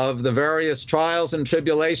 of the various trials and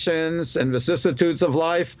tribulations and vicissitudes of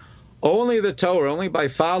life. Only the Torah, only by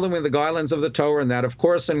following the guidelines of the Torah, and that of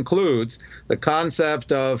course includes the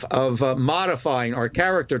concept of modifying our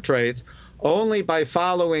character traits, only by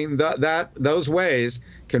following those ways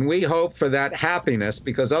can we hope for that happiness,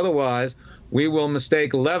 because otherwise we will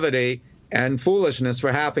mistake levity and foolishness for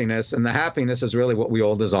happiness, and the happiness is really what we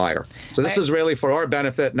all desire. So this is really for our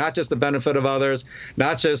benefit, not just the benefit of others,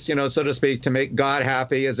 not just, so to speak, to make God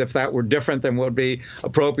happy as if that were different than what would be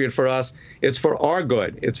appropriate for us. It's for our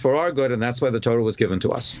good. It's for our good, and that's why the Torah was given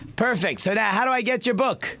to us. Perfect. So now, how do I get your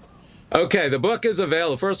book? Okay, the book is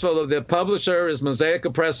available. First of all, the publisher is Mosaic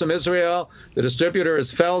Press from Israel. The distributor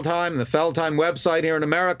is Feldheim. The Feldheim website here in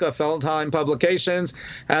America, Feldheim Publications,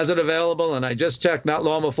 has it available. And I just checked not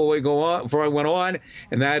long before I went on,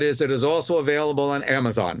 and that is it is also available on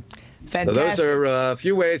Amazon. Fantastic. So those are a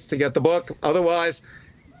few ways to get the book. Otherwise,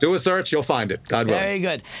 do a search, you'll find it. God willing. Very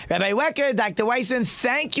good. Rabbi Wecker, Dr. Weissman,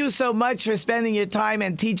 thank you so much for spending your time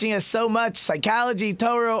and teaching us so much. Psychology,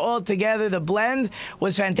 Torah, all together. The blend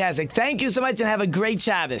was fantastic. Thank you so much and have a great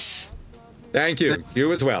Shabbos. Thank you.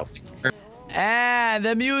 You as well. And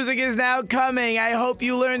the music is now coming. I hope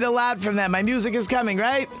you learned a lot from that. My music is coming,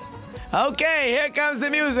 right? Okay, here comes the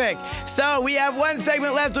music. So we have one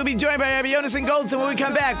segment left. We'll be joined by Rabbi Yonason Goldson. When we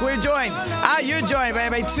come back, you're joined by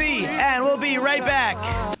Rabbi Tzvi, and we'll be right back.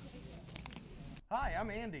 Hi, I'm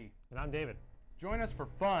Andy. And I'm David. Join us for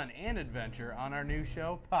fun and adventure on our new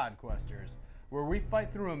show, Podquesters, where we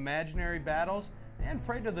fight through imaginary battles and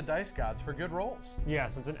pray to the dice gods for good rolls.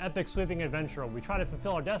 Yes, it's an epic sweeping adventure. We try to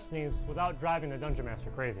fulfill our destinies without driving the Dungeon Master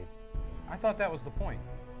crazy. I thought that was the point.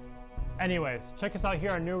 Anyways, check us out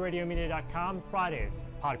here on NewRadioMedia.com Fridays,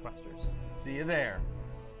 Podquesters. See you there.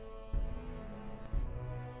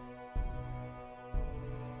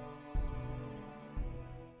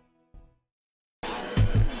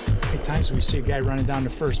 At times we see a guy running down to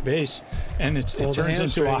first base, and it turns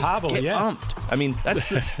into a hobble. Get umped. I mean,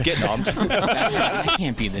 that's getting umped. that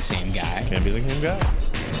can't be the same guy. Can't be the same guy.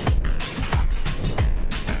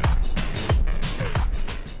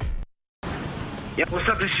 Yo, what's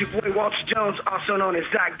up? This is your boy Walter Jones, also known as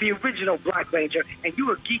Zach, the original Black Ranger, and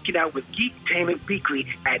you are geeking out with Geektainment Weekly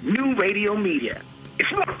at New Radio Media.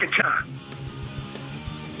 It's market time.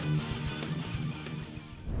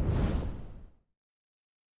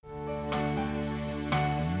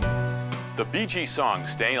 The Bee Gees song,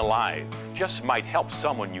 Staying Alive, just might help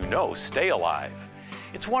someone you know stay alive.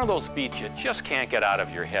 It's one of those beats you just can't get out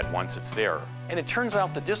of your head once it's there. And it turns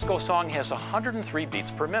out the disco song has 103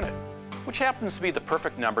 beats per minute, which happens to be the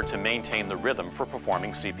perfect number to maintain the rhythm for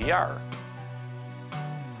performing CPR.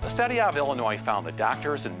 A study out of Illinois found that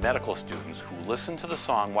doctors and medical students who listened to the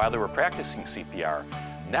song while they were practicing CPR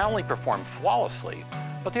not only performed flawlessly,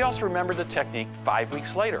 but they also remembered the technique 5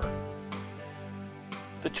 weeks later.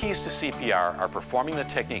 The keys to CPR are performing the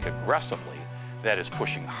technique aggressively, that is,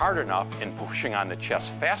 pushing hard enough and pushing on the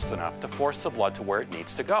chest fast enough to force the blood to where it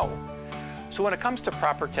needs to go. So when it comes to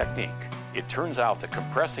proper technique, it turns out that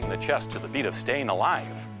compressing the chest to the beat of Staying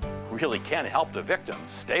Alive really can help the victim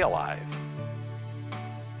stay alive.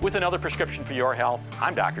 With another prescription for your health,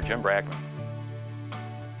 I'm Dr. Jim Bragman.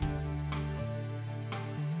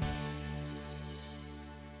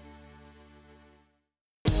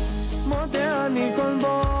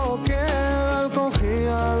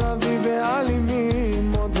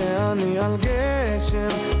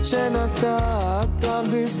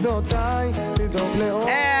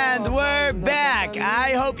 And we're back.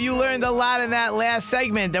 I hope you learned a lot in that last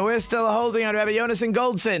segment, and we're still holding on Rabbi Yonason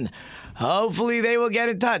Goldson. Hopefully they will get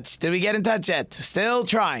in touch. Did we get in touch yet? Still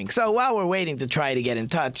trying. So while we're waiting to try to get in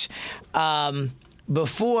touch,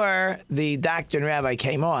 before the doctor and rabbi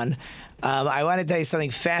came on, I want to tell you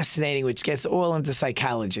something fascinating which gets all into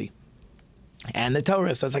psychology and the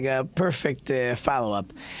Torah, so it's like a perfect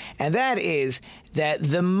follow-up. And that is that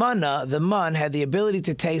the mun had the ability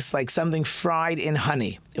to taste like something fried in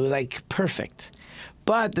honey. It was like perfect.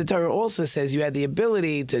 But the Torah also says you had the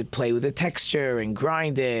ability to play with the texture and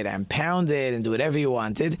grind it and pound it and do whatever you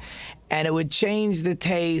wanted, and it would change the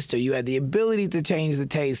taste, or you had the ability to change the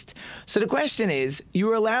taste. So the question is, you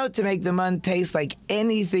were allowed to make the mun taste like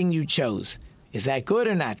anything you chose. Is that good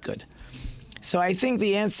or not good? So I think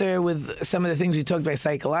the answer with some of the things we talked about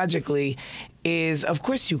psychologically is, of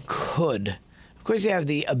course you could. Of course you have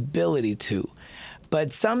the ability to.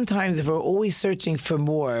 But sometimes if we're always searching for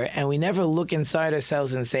more and we never look inside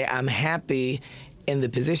ourselves and say, I'm happy in the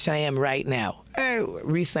position I am right now.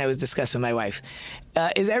 Recently I was discussing with my wife.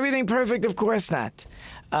 Is everything perfect? Of course not.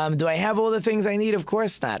 Do I have all the things I need? Of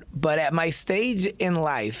course not. But at my stage in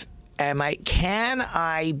life, can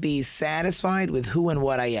I be satisfied with who and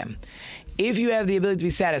what I am? If you have the ability to be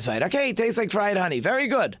satisfied, okay, it tastes like fried honey. Very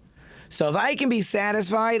good. So if I can be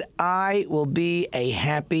satisfied, I will be a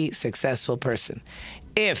happy, successful person.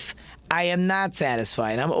 If I am not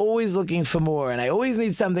satisfied, I'm always looking for more, and I always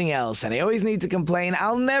need something else, and I always need to complain,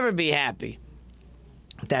 I'll never be happy.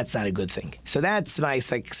 That's not a good thing. So that's my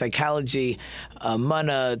psychology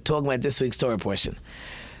mana talking about this week's Torah portion.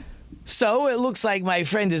 So it looks like my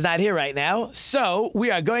friend is not here right now. So we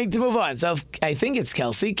are going to move on. So I think it's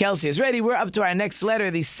Kelsey. Kelsey is ready. We're up to our next letter,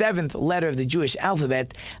 the 7th letter of the Jewish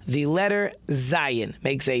alphabet. The letter Zayin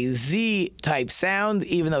makes a Z-type sound,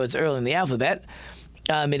 even though it's early in the alphabet.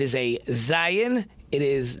 It is a Zayin.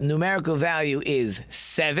 Its numerical value is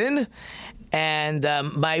 7. And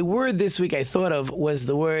my word this week I thought of was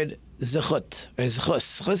the word zechut, or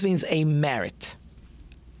zechus. Zechus means a merit.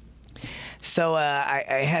 So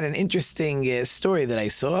I had an interesting story that I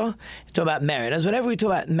saw. Talk about merit. As whenever we talk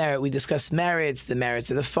about merit, we discuss merits, the merits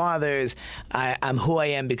of the fathers. I'm who I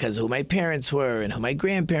am because of who my parents were and who my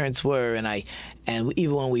grandparents were, and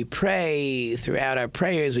even when we pray throughout our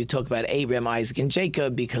prayers, we talk about Abraham, Isaac, and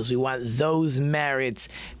Jacob because we want those merits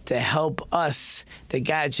to help us, that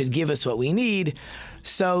God should give us what we need.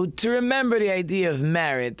 So to remember the idea of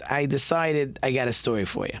merit, I decided I got a story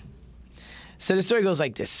for you. So the story goes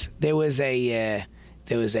like this. There was a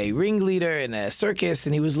ringleader in a circus,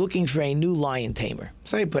 and he was looking for a new lion tamer.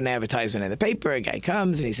 So he put an advertisement in the paper. A guy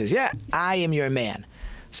comes, and he says, yeah, I am your man.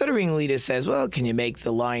 So the ringleader says, well, can you make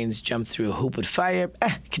the lions jump through a hoop with fire? I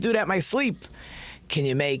can do that in my sleep. Can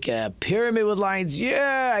you make a pyramid with lions?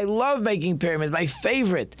 Yeah, I love making pyramids, my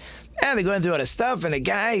favorite. And they're going through all the stuff, and the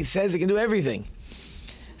guy says he can do everything.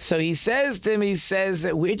 So he says to him,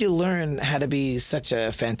 where'd you learn how to be such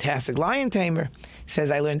a fantastic lion tamer? He says,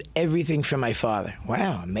 I learned everything from my father.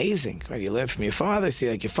 Wow, amazing. Well, you learned from your father. So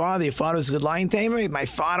you're like your father was a good lion tamer? My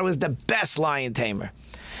father was the best lion tamer.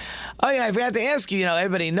 Oh yeah, I forgot to ask you,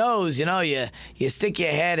 everybody knows, you stick your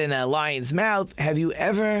head in a lion's mouth. Have you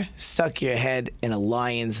ever stuck your head in a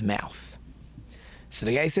lion's mouth? So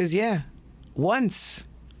the guy says, yeah, once.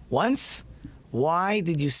 Once? Why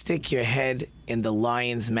did you stick your head in the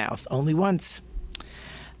lion's mouth? Only once.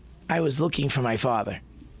 I was looking for my father.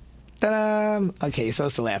 Ta-da! Okay, you're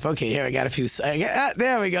supposed to laugh. Okay, here I got a few.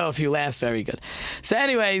 There we go, a few laughs. Very good. So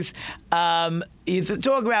anyways, you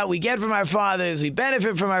talk about we get from our fathers, we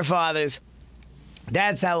benefit from our fathers.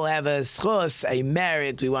 That's how we'll have a schus, a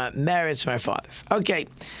merit. We want merits from our fathers. Okay.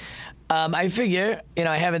 I figure,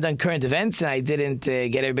 I haven't done current events, and I didn't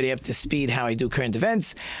get everybody up to speed how I do current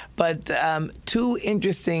events, but two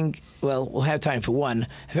interesting, we'll have time for one,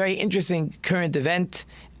 a very interesting current event,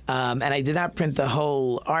 and I did not print the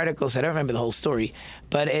whole article, so I don't remember the whole story,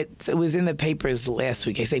 but it was in the papers last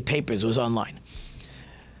week. I say papers, it was online.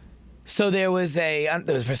 So there was a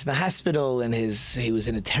person in the hospital, and he was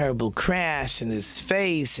in a terrible crash, and his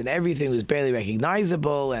face and everything was barely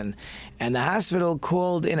recognizable, and the hospital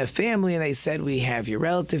called in a family, and they said, "We have your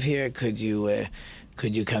relative here. Could you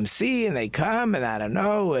come see?" And they come, and I don't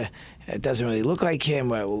know, it doesn't really look like him.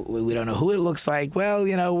 We don't know who it looks like. Well,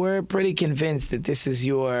 we're pretty convinced that this is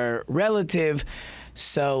your relative.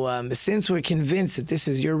 So since we're convinced that this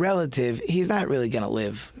is your relative, he's not really going to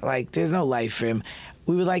live. Like, there's no life for him.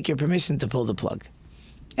 We would like your permission to pull the plug.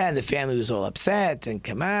 And the family was all upset, and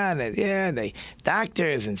come on, and they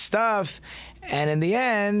doctors and stuff. And in the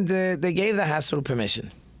end, they gave the hospital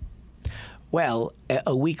permission. Well,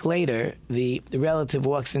 a week later, the relative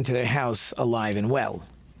walks into their house alive and well.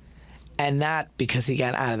 And not because he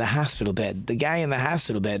got out of the hospital bed. The guy in the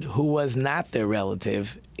hospital bed, who was not their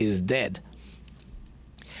relative, is dead.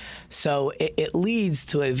 So it leads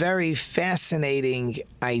to a very fascinating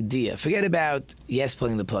idea. Forget about, yes,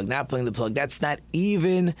 pulling the plug, not pulling the plug. That's not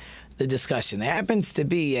even the discussion. There happens to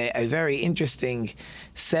be a very interesting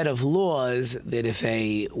set of laws that if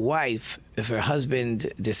her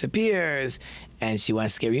husband disappears and she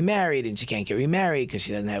wants to get remarried and she can't get remarried because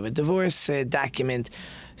she doesn't have a divorce document,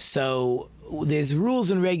 so there's rules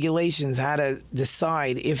and regulations how to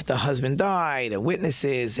decide if the husband died and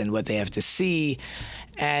witnesses and what they have to see.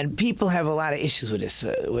 And people have a lot of issues with this.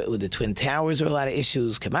 With the Twin Towers, there are a lot of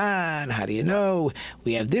issues. Come on, how do you know?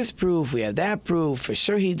 We have this proof, we have that proof. For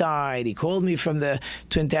sure he died. He called me from the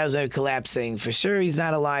Twin Towers that are collapsing. For sure he's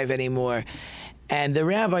not alive anymore. And the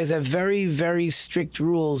rabbis have very, very strict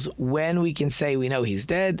rules when we can say we know he's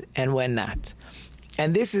dead and when not.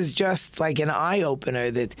 And this is just like an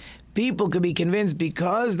eye-opener that people could be convinced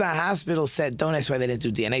because the hospital said, don't ask why they didn't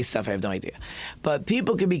do DNA stuff, I have no idea. But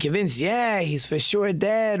people could be convinced, yeah, he's for sure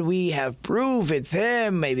dead. We have proof it's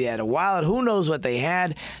him. Maybe he had a wallet. Who knows what they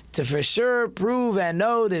had to for sure prove and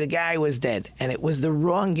know that the guy was dead. And it was the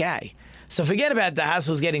wrong guy. So forget about the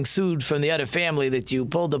hospitals getting sued from the other family that you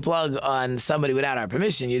pulled the plug on somebody without our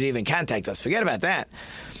permission. You didn't even contact us. Forget about that.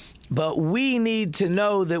 But we need to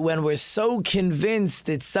know that when we're so convinced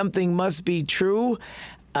that something must be true,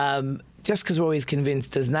 just because we're always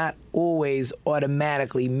convinced does not always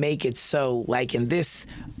automatically make it so. Like in this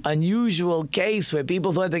unusual case where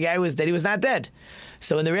people thought the guy was dead, he was not dead.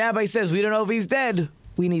 So when the rabbi says we don't know if he's dead,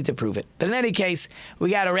 we need to prove it. But in any case,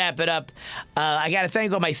 we got to wrap it up. I got to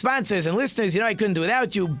thank all my sponsors and listeners. I couldn't do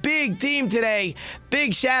without you. Big team today.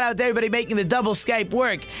 Big shout out to everybody making the double Skype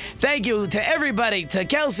work. Thank you to everybody, to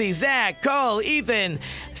Kelsey, Zach, Cole, Ethan,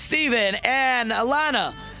 Steven, and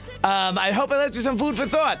Alana. I hope I left you some food for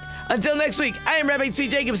thought. Until next week, I am Rabbi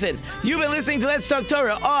Tzvi Jacobson. You've been listening to Let's Talk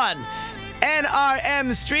Torah on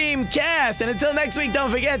NRM Streamcast. And until next week,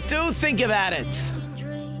 don't forget to think about it.